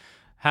Tuesday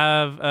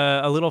have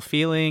a little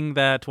feeling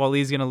that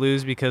Waleed's going to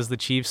lose because the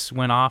Chiefs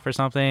went off or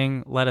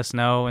something, let us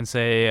know and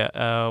say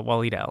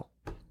Waleed L.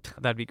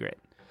 That'd be great.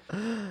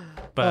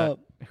 But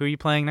who are you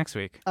playing next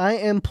week? I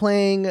am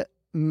playing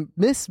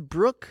Miss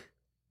Brooke,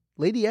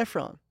 Lady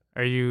Efron.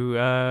 Are you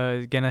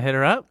going to hit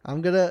her up?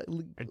 I'm going to...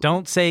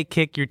 Don't say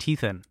kick your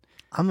teeth in.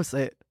 I'm going to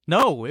say it.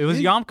 No, it was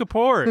Yom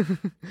Kippur.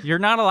 You're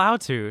not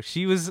allowed to.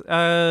 She was,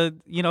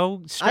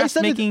 stress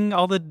making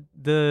all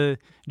the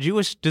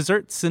Jewish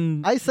desserts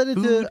and I said it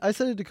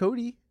food. to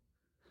Cody.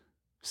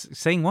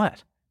 Saying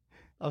what?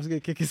 I was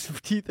gonna kick his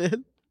teeth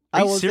in.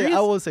 Are you serious?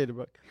 I won't say it to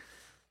Brooke.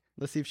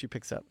 Let's see if she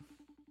picks up.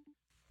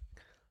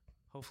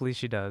 Hopefully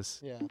she does.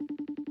 Yeah.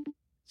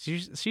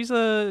 She's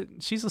a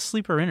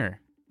sleeper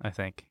inner, I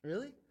think.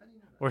 Really?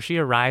 Or is she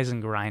a rise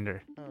and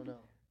grinder? I don't know.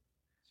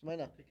 She might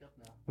not pick up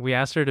now. We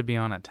asked her to be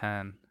on at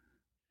 10.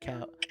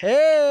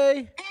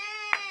 Hey!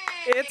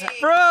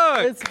 It's Brooke!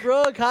 It's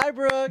Brooke. Hi,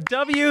 Brooke.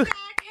 W.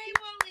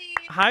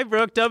 Hi,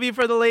 Brooke. W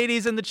for the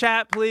ladies in the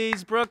chat,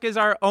 please. Brooke is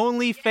our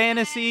only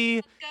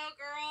fantasy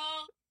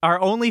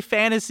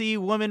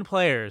woman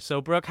player.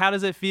 So, Brooke, how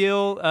does it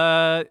feel?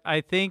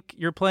 I think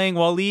you're playing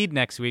Waleed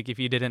next week. If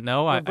you didn't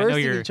know, I know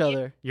each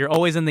other. You're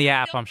always in the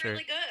app. I'm sure.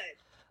 Really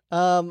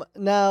good.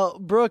 Now,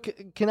 Brooke,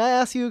 can I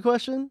ask you a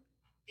question?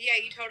 Yeah,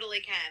 you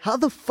totally can. How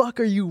the fuck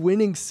are you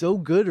winning so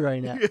good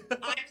right now?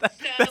 I'm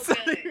so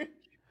good.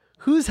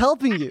 Who's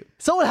helping you?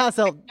 Someone has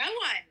to help. No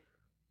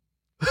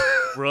one.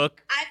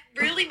 Brooke. I've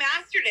really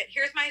mastered it.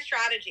 Here's my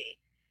strategy.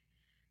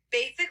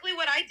 Basically,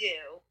 what I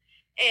do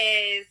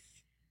is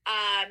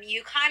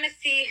you kind of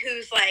see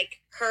who's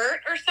like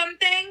hurt or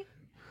something,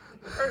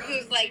 or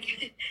who's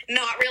like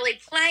not really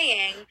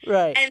playing.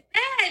 Right. And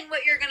then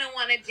what you're going to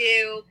want to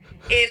do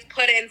is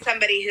put in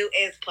somebody who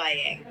is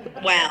playing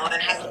well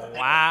and has.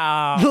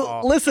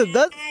 Wow. Listen,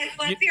 that's. Yes,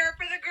 let's hear it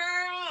for the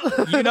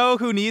girl. You know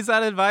who needs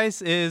that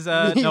advice is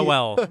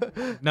Noel.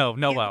 No,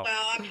 Noel.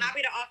 Well, I'm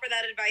happy to offer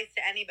that advice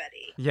to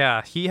anybody.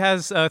 Yeah, he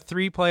has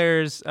 3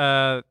 players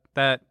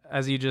that,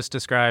 as you just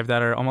described,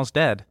 that are almost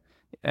dead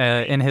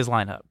in his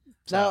lineup.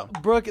 So. Now,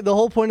 Brooke, the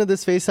whole point of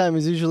this FaceTime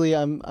is usually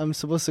I'm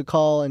supposed to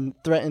call and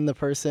threaten the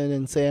person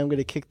and say I'm going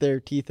to kick their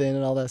teeth in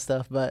and all that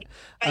stuff, but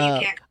you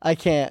can't. I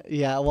can't.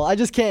 Yeah, well, I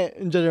just can't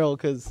in general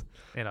because...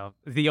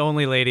 the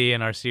only lady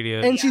in our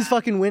studio. And she's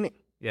fucking winning.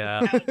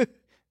 Yeah.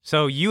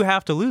 So you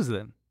have to lose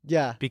then.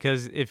 Yeah.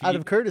 Because if out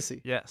of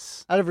courtesy.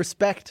 Yes. Out of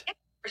respect.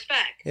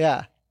 Respect.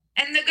 Yeah.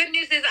 And the good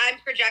news is I'm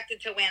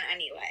projected to win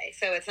anyway,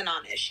 so it's a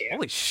non-issue.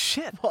 Holy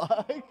shit.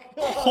 Fuck.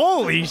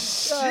 Holy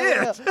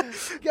shit.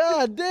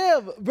 God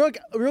damn. Brooke,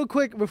 real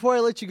quick, before I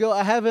let you go,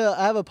 I have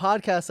a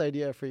podcast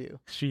idea for you.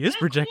 She is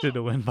projected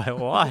to win by a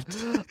lot.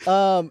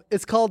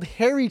 It's called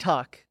Harry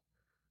Talk.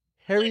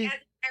 Harry.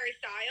 Like Harry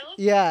Styles?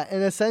 Yeah,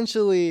 and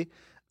essentially,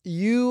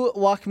 you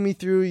walk me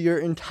through your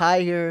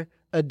entire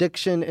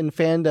addiction and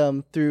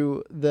fandom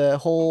through the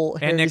whole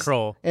And Nick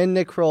Kroll. And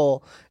Nick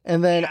Kroll.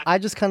 And then I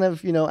just kind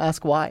of,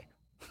 ask why.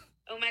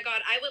 Oh my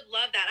God, I would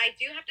love that. I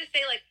do have to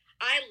say,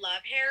 I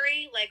love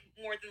Harry,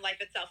 more than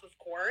life itself, of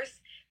course.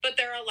 But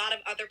there are a lot of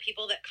other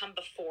people that come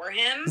before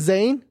him.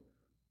 Zayn?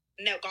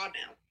 No, God,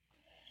 no.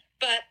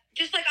 But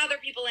just other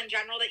people in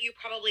general that you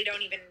probably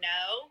don't even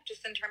know,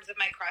 just in terms of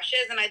my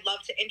crushes. And I'd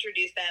love to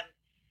introduce them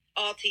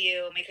all to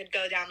you, and we could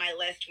go down my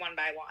list one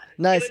by one.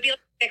 Nice. It would be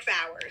 6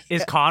 hours.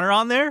 Is Connor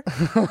on there?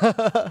 He's on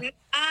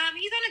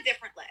a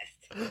different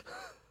list.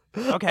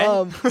 Okay.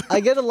 I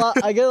get a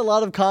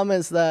lot of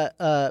comments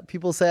that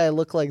people say I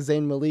look like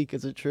Zayn Malik.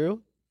 Is it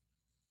true?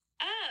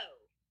 Oh,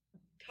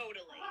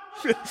 totally.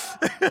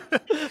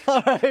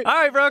 All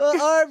right, Brooke. All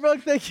right,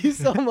 Brooke. Thank you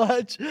so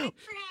much.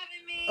 Thanks for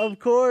having me. Of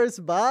course.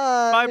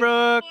 Bye. Bye,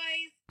 Brooke.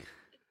 Boys.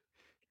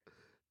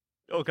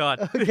 Oh,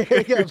 God.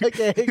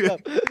 Okay, hang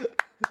up.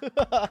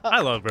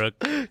 I love Brooke.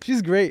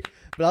 She's great,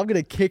 but I'm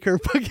gonna kick her.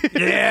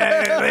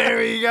 Yeah, there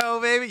we go,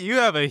 baby. You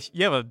have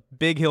a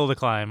big hill to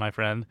climb, my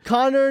friend.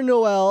 Connor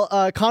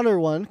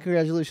won.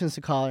 Congratulations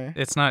to Connor.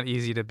 It's not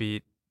easy to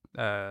beat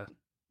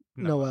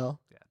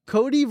Noel. Yeah.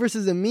 Cody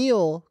versus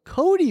Emil.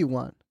 Cody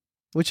won,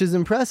 which is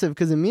impressive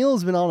because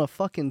Emil's been on a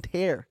fucking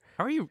tear.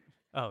 How are you?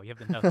 Oh, you have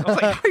the notes. I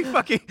was like, how are you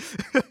fucking?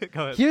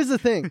 Go ahead. Here's the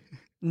thing.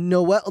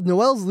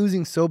 Noel's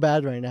losing so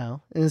bad right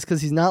now, and it's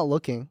because he's not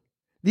looking.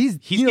 He's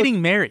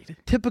getting married.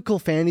 Typical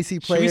fantasy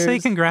players. Should we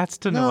say congrats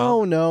to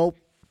Noel? No.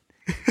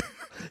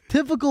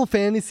 Typical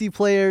fantasy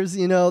players,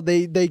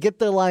 they get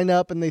their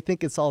lineup and they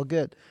think it's all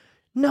good.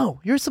 No,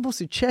 you're supposed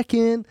to check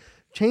in,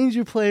 change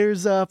your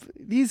players up.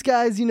 These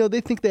guys,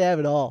 they think they have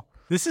it all.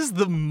 This is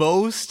the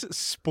most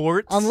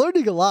sports I'm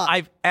learning a lot.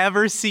 I've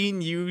ever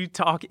seen you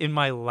talk in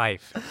my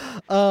life.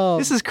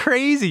 This is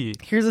crazy.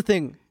 Here's the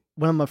thing.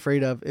 What I'm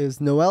afraid of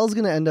is Noel's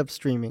going to end up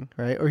streaming,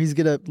 right? Or he's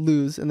going to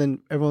lose, and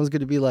then everyone's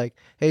going to be like,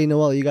 hey,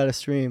 Noel, you got to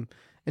stream.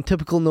 And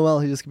typical Noel,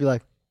 he's just going to be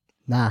like,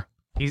 nah.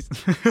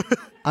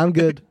 I'm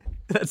good.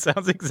 That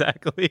sounds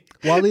exactly.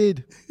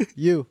 Waleed,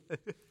 you.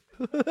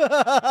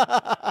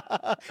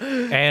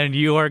 And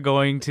you are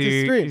going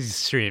to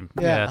stream.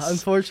 Yeah, yes.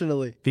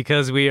 Unfortunately.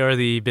 Because we are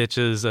the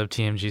bitches of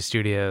TMG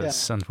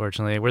Studios,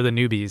 unfortunately. We're the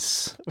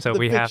newbies. So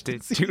we have to.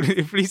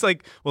 He's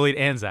like, Waleed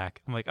and Zach.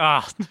 I'm like,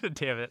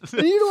 damn it.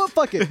 And you know what?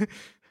 Fuck it.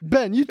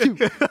 Ben, you too.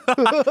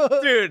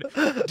 Dude,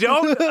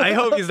 don't. I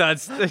hope he's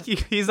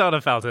not a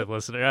foul tip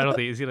listener. I don't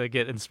think he's going to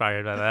get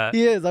inspired by that.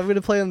 He is. I'm going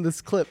to play him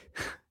this clip.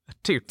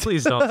 Dude,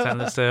 please don't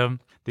send this to him.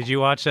 Did you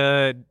watch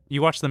the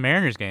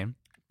Mariners game?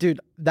 Dude,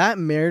 that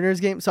Mariners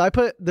game. So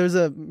there's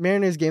a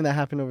Mariners game that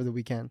happened over the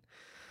weekend.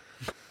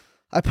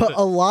 I put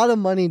a lot of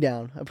money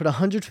down. I put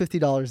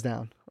 $150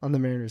 down on the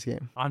Mariners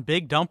game. On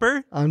Big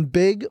Dumper? On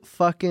Big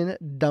fucking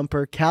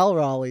Dumper, Cal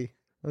Raleigh.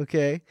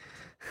 Okay.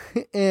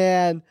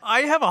 And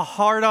I have a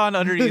hard on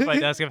underneath my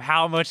desk of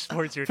how much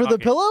sports you're talking. For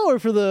the pillow or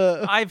for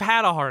the... I've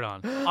had a hard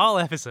on all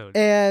episode.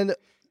 And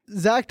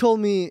Zach told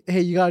me, hey,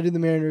 you got to do the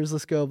Mariners.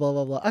 Let's go, blah,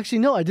 blah, blah. Actually,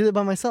 no, I did it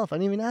by myself. I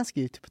didn't even ask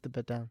you to put the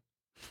bet down.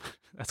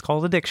 That's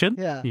called addiction.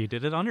 Yeah. You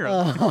did it on your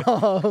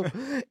own.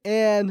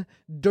 And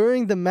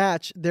during the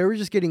match, they were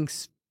just getting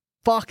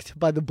fucked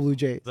by the Blue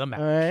Jays. The match.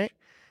 All right.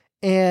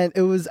 And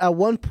it was at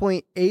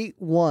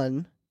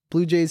 1.81.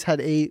 Blue Jays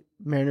had 8.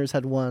 Mariners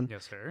had 1.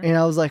 Yes, sir. And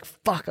I was like,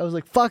 fuck.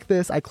 Fuck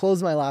this. I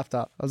closed my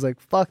laptop. I was like,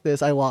 fuck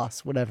this. I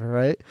lost. Whatever,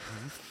 right?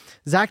 Mm-hmm.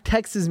 Zach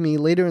texts me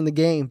later in the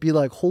game, be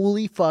like,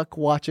 holy fuck,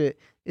 watch it.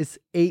 It's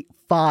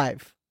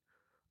 8-5.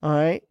 All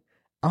right?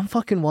 I'm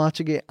fucking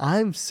watching it.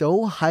 I'm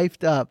so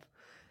hyped up.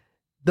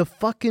 The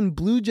fucking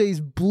Blue Jays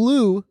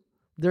blew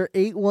their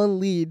 8-1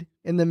 lead,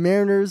 and the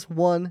Mariners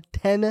won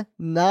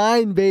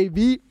 10-9,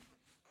 baby.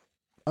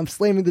 I'm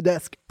slamming the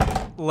desk.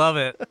 Love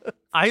it.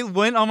 I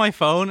went on my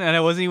phone, and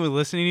I wasn't even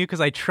listening to you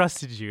because I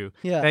trusted you.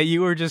 Yeah. That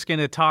you were just going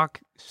to talk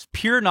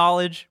pure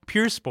knowledge,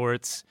 pure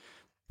sports,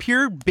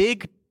 pure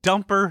Big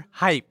Dumper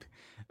hype.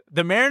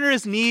 The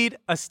Mariners need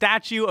a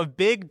statue of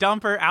Big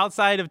Dumper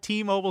outside of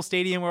T-Mobile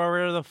Stadium or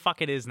wherever the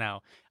fuck it is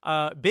now.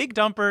 Big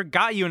Dumper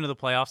got you into the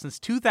playoffs since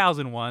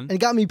 2001. And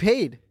got me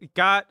paid.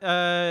 Got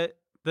the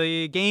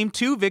game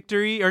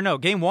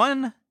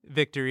 1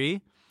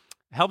 victory.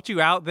 Helped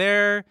you out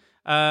there.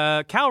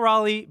 Cal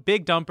Raleigh,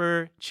 Big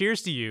Dumper,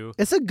 cheers to you.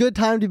 It's a good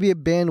time to be a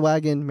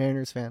bandwagon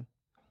Mariners fan.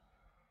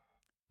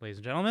 Ladies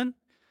and gentlemen,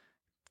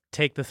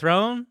 take the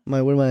throne. What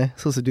am I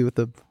supposed to do with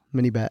the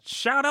mini bat?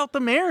 Shout out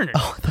the Mariners.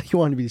 Oh, I thought you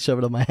wanted me to shove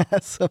it on my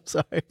ass. I'm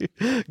sorry.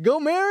 Go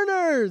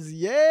Mariners!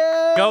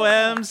 Yeah! Go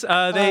M's.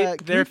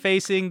 They're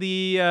facing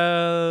the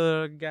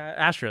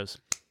Astros.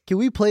 Can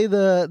we play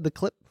the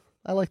clip?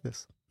 I like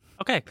this.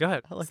 Okay, go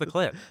ahead. What's the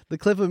clip? The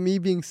clip of me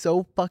being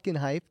so fucking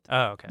hyped.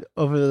 Oh, okay.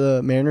 Over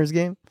the Mariners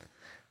game.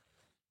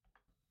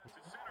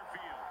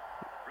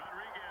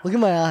 Look at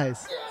my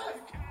eyes.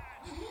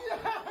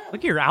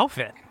 Look at your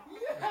outfit.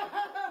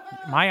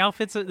 My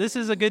outfit's this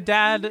is a good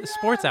dad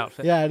sports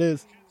outfit. Yeah, it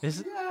is.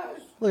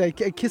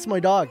 Look, I kissed my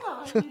dog.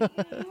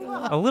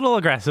 A little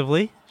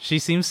aggressively. She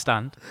seems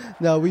stunned.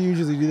 No, we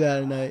usually do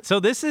that at night.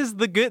 So this is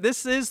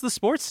the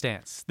sports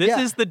stance. This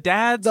is the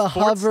dad's the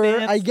sports hover.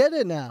 stance. I get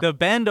it now. The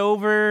bend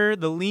over,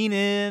 the lean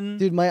in.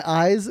 Dude, my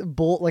eyes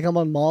bolt like I'm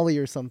on Molly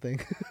or something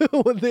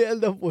when they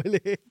end up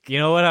winning. You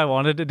know what I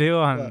wanted to do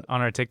on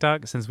our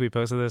TikTok, since we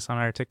posted this on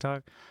our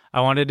TikTok? I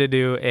wanted to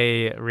do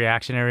a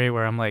reactionary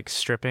where I'm like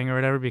stripping or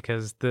whatever,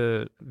 because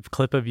the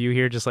clip of you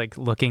here just like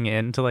looking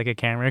into like a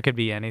camera could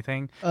be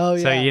anything. Oh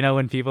yeah. So you know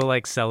when people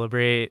like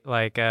celebrate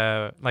like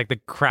the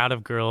crowd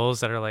of girls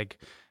that are like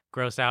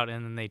grossed out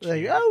and then they cheer.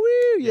 Like,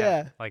 oh woo,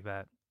 yeah. Like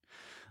that.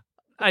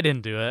 I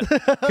didn't do it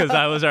because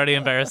I was already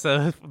embarrassed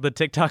of the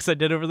TikToks I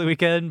did over the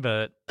weekend,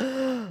 but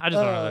I just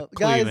wanted to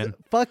clue you guys, in.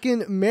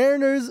 fucking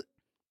Mariners,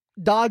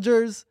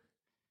 Dodgers,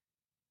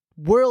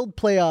 World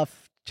Playoff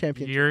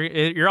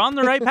Championship. You're on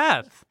the right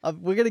path.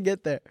 We're gonna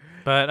get there.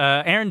 But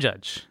Aaron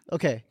Judge.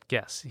 Okay.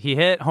 Yes, he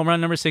hit home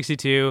run number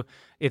 62.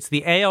 It's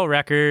the AL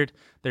record.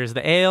 There's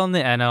the AL and the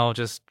NL.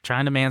 Just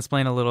trying to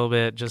mansplain a little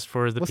bit just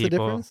for the What's people.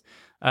 the difference?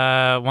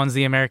 One's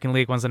the American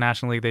League, one's the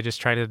National League. They just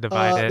try to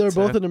divide it. They're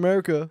both in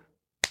America.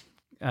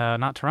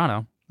 Not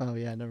Toronto. Oh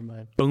yeah, never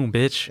mind. Boom,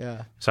 bitch.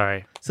 Yeah.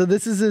 Sorry. So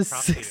this is a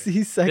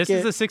 60-second. This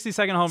is a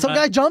 60-second home run. Some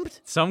guy jumped?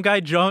 Some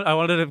guy jumped. I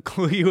wanted to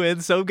clue you in.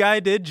 Some guy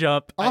did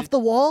jump. Off the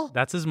wall?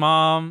 That's his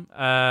mom.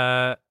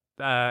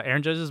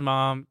 Aaron Judge's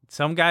mom.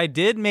 Some guy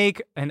did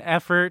make an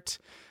effort.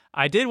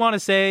 I did want to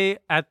say,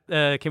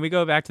 can we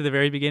go back to the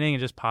very beginning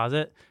and just pause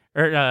it?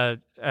 Or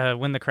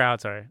when the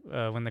crowd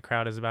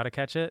is about to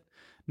catch it.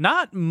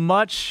 Not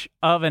much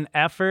of an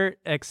effort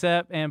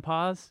so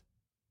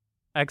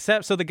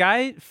the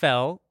guy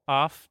fell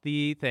off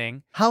the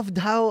thing. How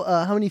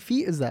many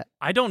feet is that?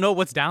 I don't know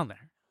what's down there.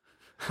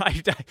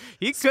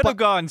 He could have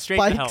gone straight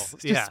to hell.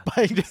 Yeah.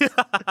 Spikes.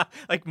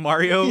 Like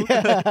Mario.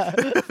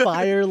 Yeah.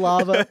 Fire,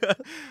 lava.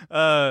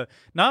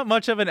 Not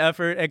much of an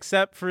effort,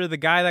 except for the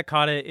guy that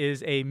caught it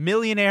is a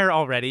millionaire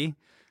already.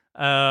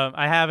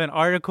 I have an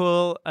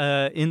article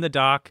in the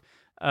doc.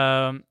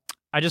 I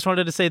just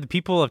wanted to say the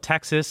people of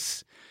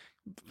Texas,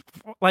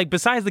 like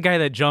besides the guy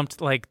that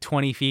jumped like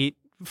 20 feet,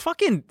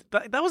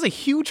 that was a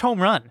huge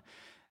home run.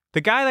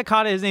 The guy that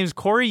caught it, his name's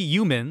Corey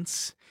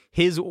Humans.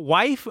 His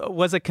wife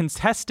was a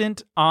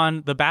contestant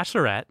on The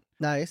Bachelorette.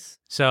 Nice.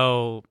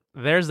 So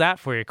there's that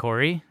for you,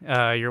 Corey.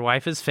 Your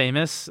wife is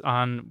famous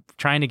on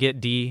trying to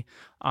get D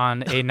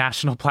on a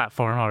national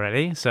platform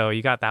already. So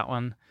you got that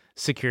one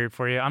secured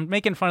for you. I'm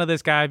making fun of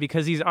this guy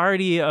because he's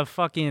already a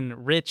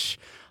fucking rich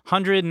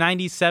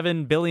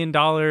 $197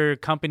 billion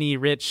company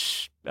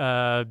rich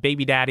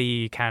baby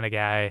daddy kind of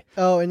guy.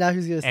 Oh, and now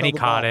he's going to sell and he the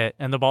caught ball. it,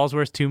 and the ball's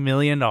worth $2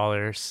 million.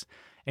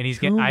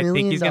 And I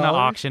think he's going to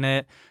auction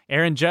it.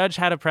 Aaron Judge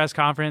had a press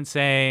conference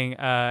saying,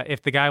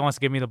 if the guy wants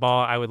to give me the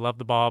ball, I would love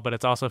the ball, but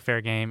it's also fair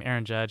game.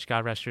 Aaron Judge,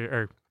 God rest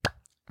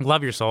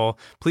love your soul.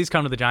 Please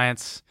come to the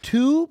Giants.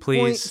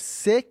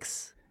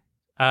 2.6?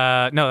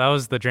 No, that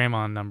was the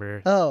Draymond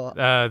number. Oh.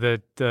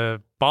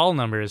 The ball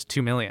number is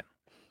 $2 million.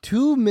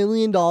 $2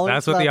 million?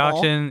 That's what the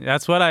auction,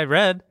 that's what I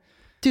read.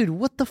 Dude,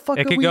 what the fuck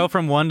It could go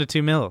from 1 to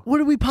 2 mil.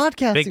 What are we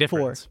podcasting Big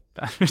difference.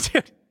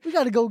 for? We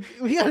gotta go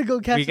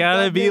catch. We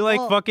gotta be like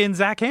ball. fucking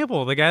Zach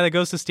Campbell, the guy that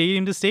goes to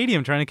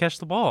stadium trying to catch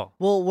the ball.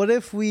 Well, what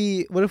if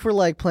we're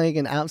like playing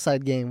an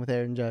outside game with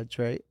Aaron Judge,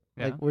 right?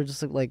 Yeah. Like we're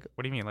just like.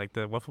 What do you mean, like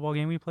the what football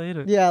game we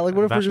played? Yeah, like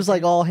what if we're just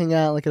like all hang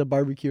out like at a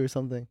barbecue or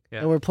something,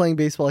 and we're playing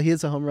baseball. He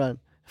hits a home run.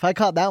 If I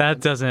caught that one,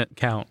 doesn't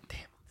count. Damn.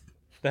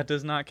 That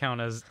does not count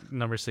as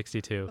number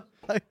 62.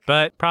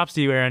 But props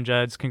to you, Aaron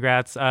Judge.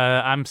 Congrats.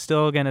 I'm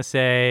still gonna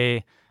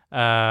say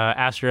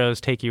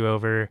Astros take you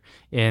over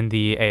in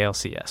the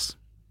ALCS.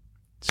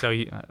 So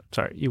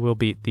you will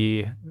beat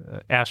the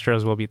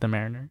Astros. Will beat the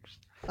Mariners.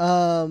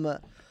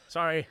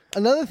 Sorry.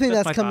 Another thing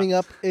that's coming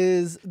up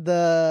is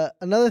the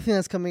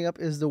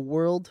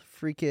World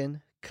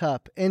freaking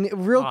Cup. And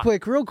real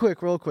quick,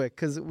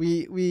 because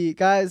we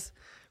guys,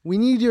 we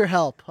need your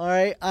help. All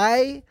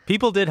right,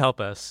 people did help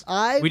us.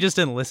 We just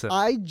didn't listen.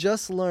 I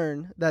just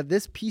learned that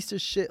this piece of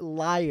shit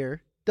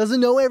liar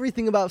doesn't know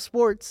everything about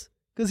sports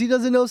because he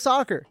doesn't know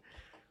soccer.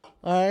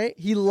 All right.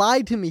 He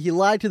lied to me. He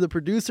lied to the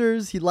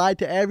producers. He lied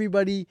to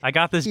everybody. I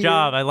got this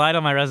job. I lied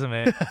on my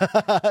resume.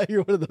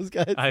 You're one of those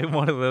guys. I'm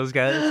one of those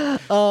guys.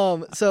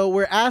 So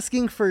we're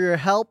asking for your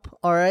help.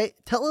 All right.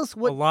 Tell us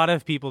what. A lot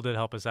of people did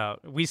help us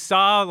out. We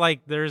saw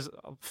like there's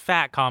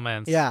fat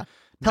comments. Yeah.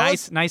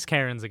 Nice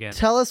Karens again.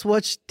 Tell us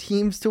which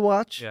teams to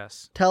watch.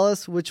 Yes. Tell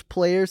us which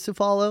players to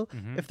follow.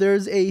 Mm-hmm. If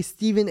there's a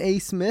Stephen A.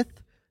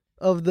 Smith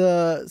of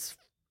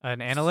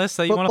an analyst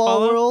that you want to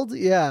follow, football world,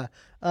 yeah.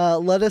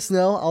 Let us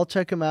know. I'll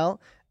check him out.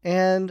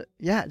 And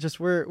yeah, just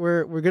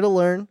we're gonna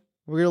learn.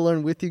 We're gonna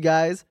learn with you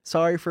guys.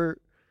 Sorry for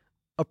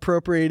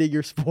appropriating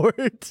your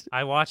sport.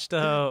 I watched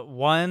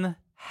one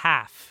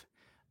half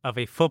of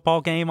a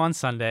football game on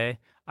Sunday.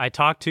 I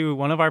talked to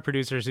one of our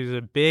producers who's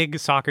a big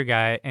soccer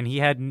guy, and he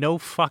had no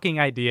fucking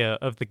idea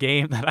of the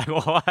game that I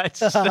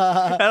watched. And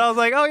I was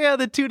like, oh, yeah,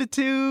 the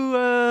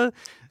 2-2.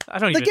 I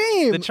don't the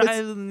even...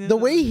 game. The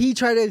way he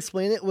tried to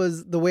explain it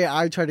was the way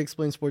I tried to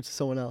explain sports to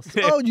someone else.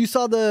 Oh, you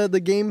saw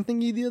the game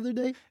thingy the other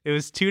day? It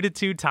was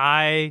 2-2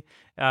 tie.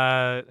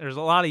 There's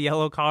a lot of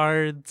yellow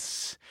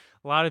cards,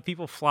 a lot of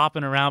people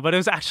flopping around, but it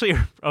was actually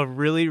a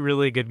really,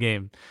 really good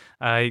game.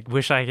 I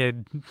wish I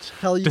could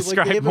tell you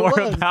describe more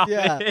about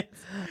it.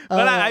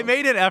 But I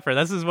made an effort.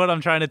 This is what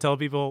I'm trying to tell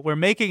people. We're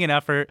making an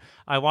effort.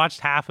 I watched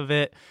half of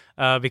it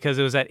because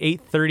it was at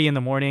 8:30 in the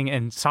morning,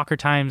 and soccer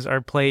times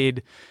are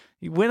played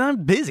when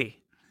I'm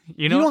busy.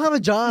 You don't have a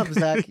job,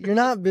 Zach. You're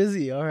not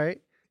busy, all right?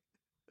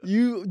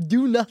 You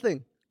do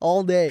nothing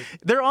all day.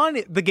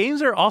 The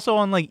games are also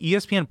on like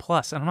ESPN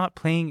Plus, and I'm not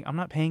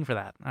paying for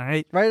that, all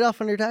right? Write it off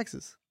on your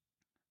taxes.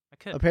 I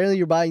could. Apparently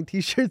you're buying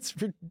t-shirts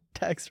for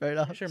tax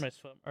write-offs. Sure,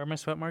 are my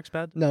sweat marks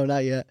bad? No,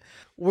 not yet.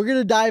 We're going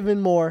to dive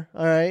in more,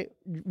 all right?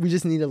 We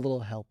just need a little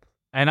help.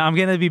 And I'm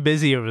going to be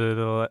busy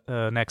over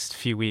the next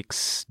few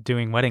weeks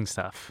doing wedding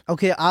stuff.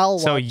 Okay, I'll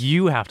watch. So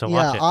you have to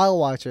watch it. Yeah, I'll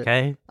watch it.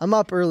 Okay? I'm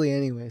up early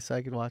anyway, so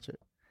I can watch it.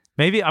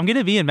 Maybe I'm going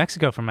to be in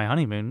Mexico for my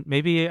honeymoon.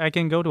 Maybe I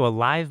can go to a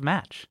live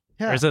match.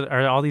 Yeah. Or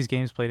are all these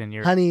games played in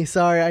Europe? Honey,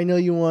 sorry. I know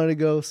you want to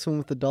go swim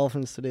with the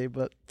dolphins today,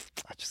 but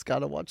I just got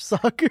to watch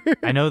soccer.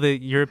 I know the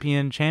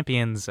European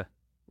Champions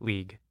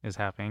League is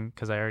happening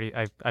because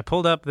I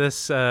pulled up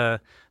this the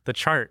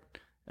chart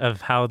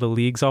of how the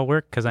leagues all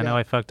work because I know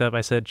I fucked up.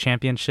 I said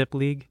Championship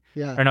League.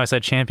 Yeah. Or no, I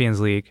said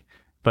Champions League,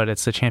 but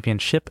it's the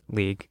Championship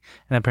League.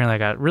 And apparently I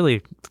got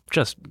really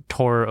just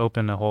tore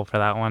open a hole for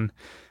that one.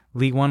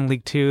 League 1,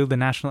 League 2, the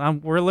national.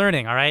 We're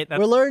learning, all right?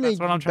 We're learning,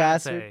 that's what I'm trying to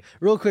say.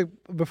 Real quick,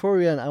 before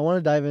we end, I want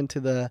to dive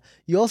into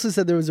you also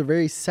said there was a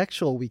very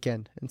sexual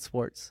weekend in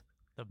sports.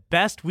 The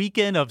best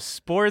weekend of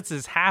sports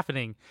is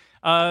happening.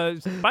 By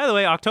the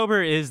way,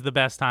 October is the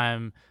best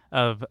time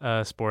of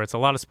sports. A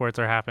lot of sports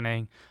are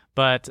happening,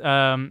 but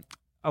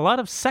a lot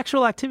of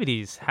sexual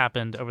activities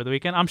happened over the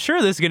weekend. I'm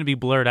sure this is going to be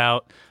blurred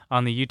out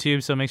on the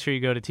YouTube, so make sure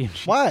you go to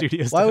TMG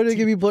Studios. Why would it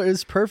be blurred?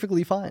 It's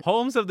perfectly fine.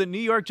 Homes of the New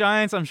York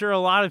Giants. I'm sure a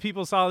lot of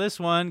people saw this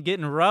one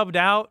getting rubbed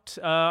out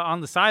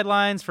on the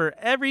sidelines for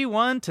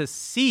everyone to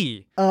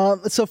see.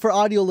 So for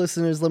audio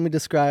listeners, let me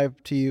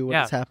describe to you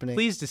what's happening.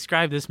 Please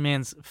describe this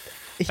man's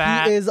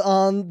fat He is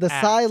on the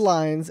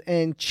sidelines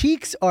and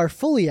cheeks are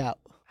fully out.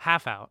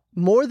 Half out.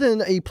 More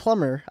than a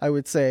plumber, I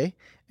would say.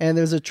 And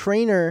there's a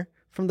trainer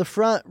from the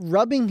front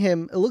rubbing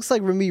him. It looks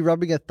like me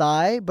rubbing a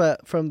thigh,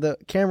 but from the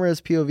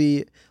camera's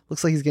POV,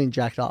 looks like he's getting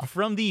jacked off.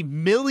 From the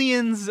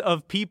millions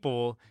of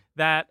people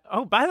that,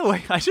 oh, by the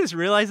way, I just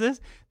realized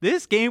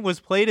this game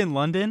was played in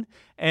London,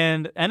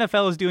 and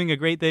NFL is doing a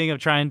great thing of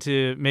trying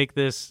to make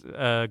this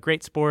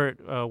great sport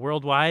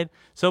worldwide.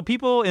 So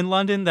people in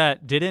London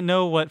that didn't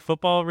know what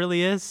football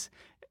really is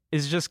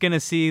just going to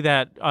see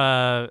that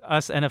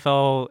us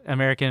NFL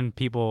American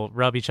people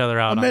rub each other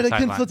out American on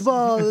the sidelines.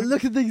 football.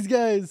 Look at these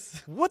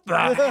guys. What the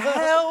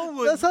hell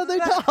was That's how they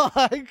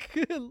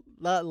talk.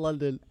 Not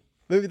London.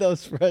 Maybe that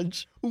was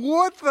French.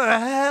 What the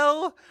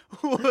hell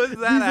was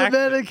that? These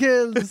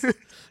Americans,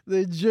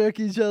 they jerk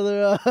each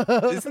other up.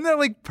 Isn't that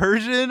like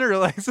Persian or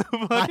like some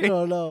fucking... I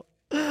don't know.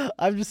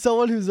 I'm just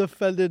someone who's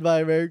offended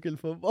by American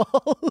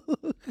football.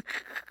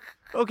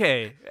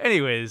 Okay.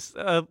 Anyways,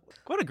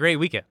 what a great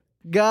weekend.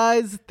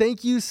 Guys,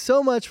 thank you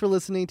so much for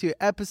listening to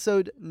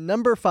episode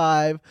number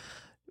 5.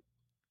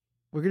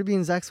 We're going to be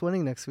in Zach's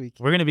wedding next week.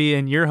 We're going to be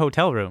in your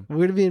hotel room. We're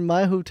going to be in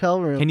my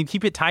hotel room. Can you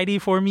keep it tidy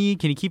for me?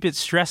 Can you keep it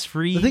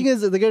stress-free? The thing is,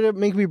 they're going to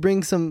make me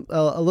bring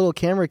a little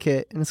camera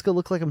kit, and it's going to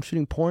look like I'm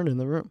shooting porn in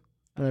the room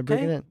when I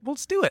bring it in. Well,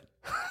 let's do it.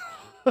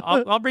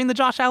 I'll bring the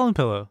Josh Allen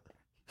pillow.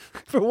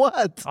 For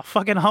what? I'll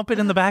fucking hump it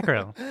in the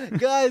background.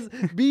 Guys,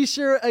 be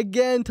sure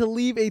again to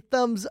leave a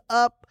thumbs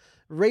up.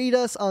 Rate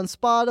us on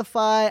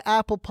Spotify,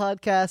 Apple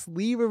Podcasts,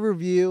 leave a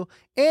review.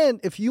 And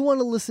if you want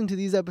to listen to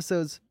these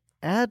episodes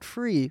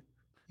ad-free,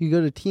 you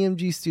go to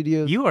TMG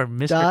Studios. You are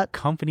Mr.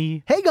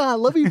 Company. Hey, God,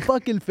 let me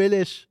fucking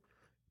finish.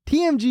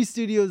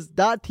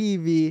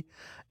 TMGstudios.tv,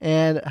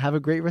 and have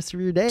a great rest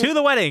of your day. To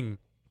the wedding.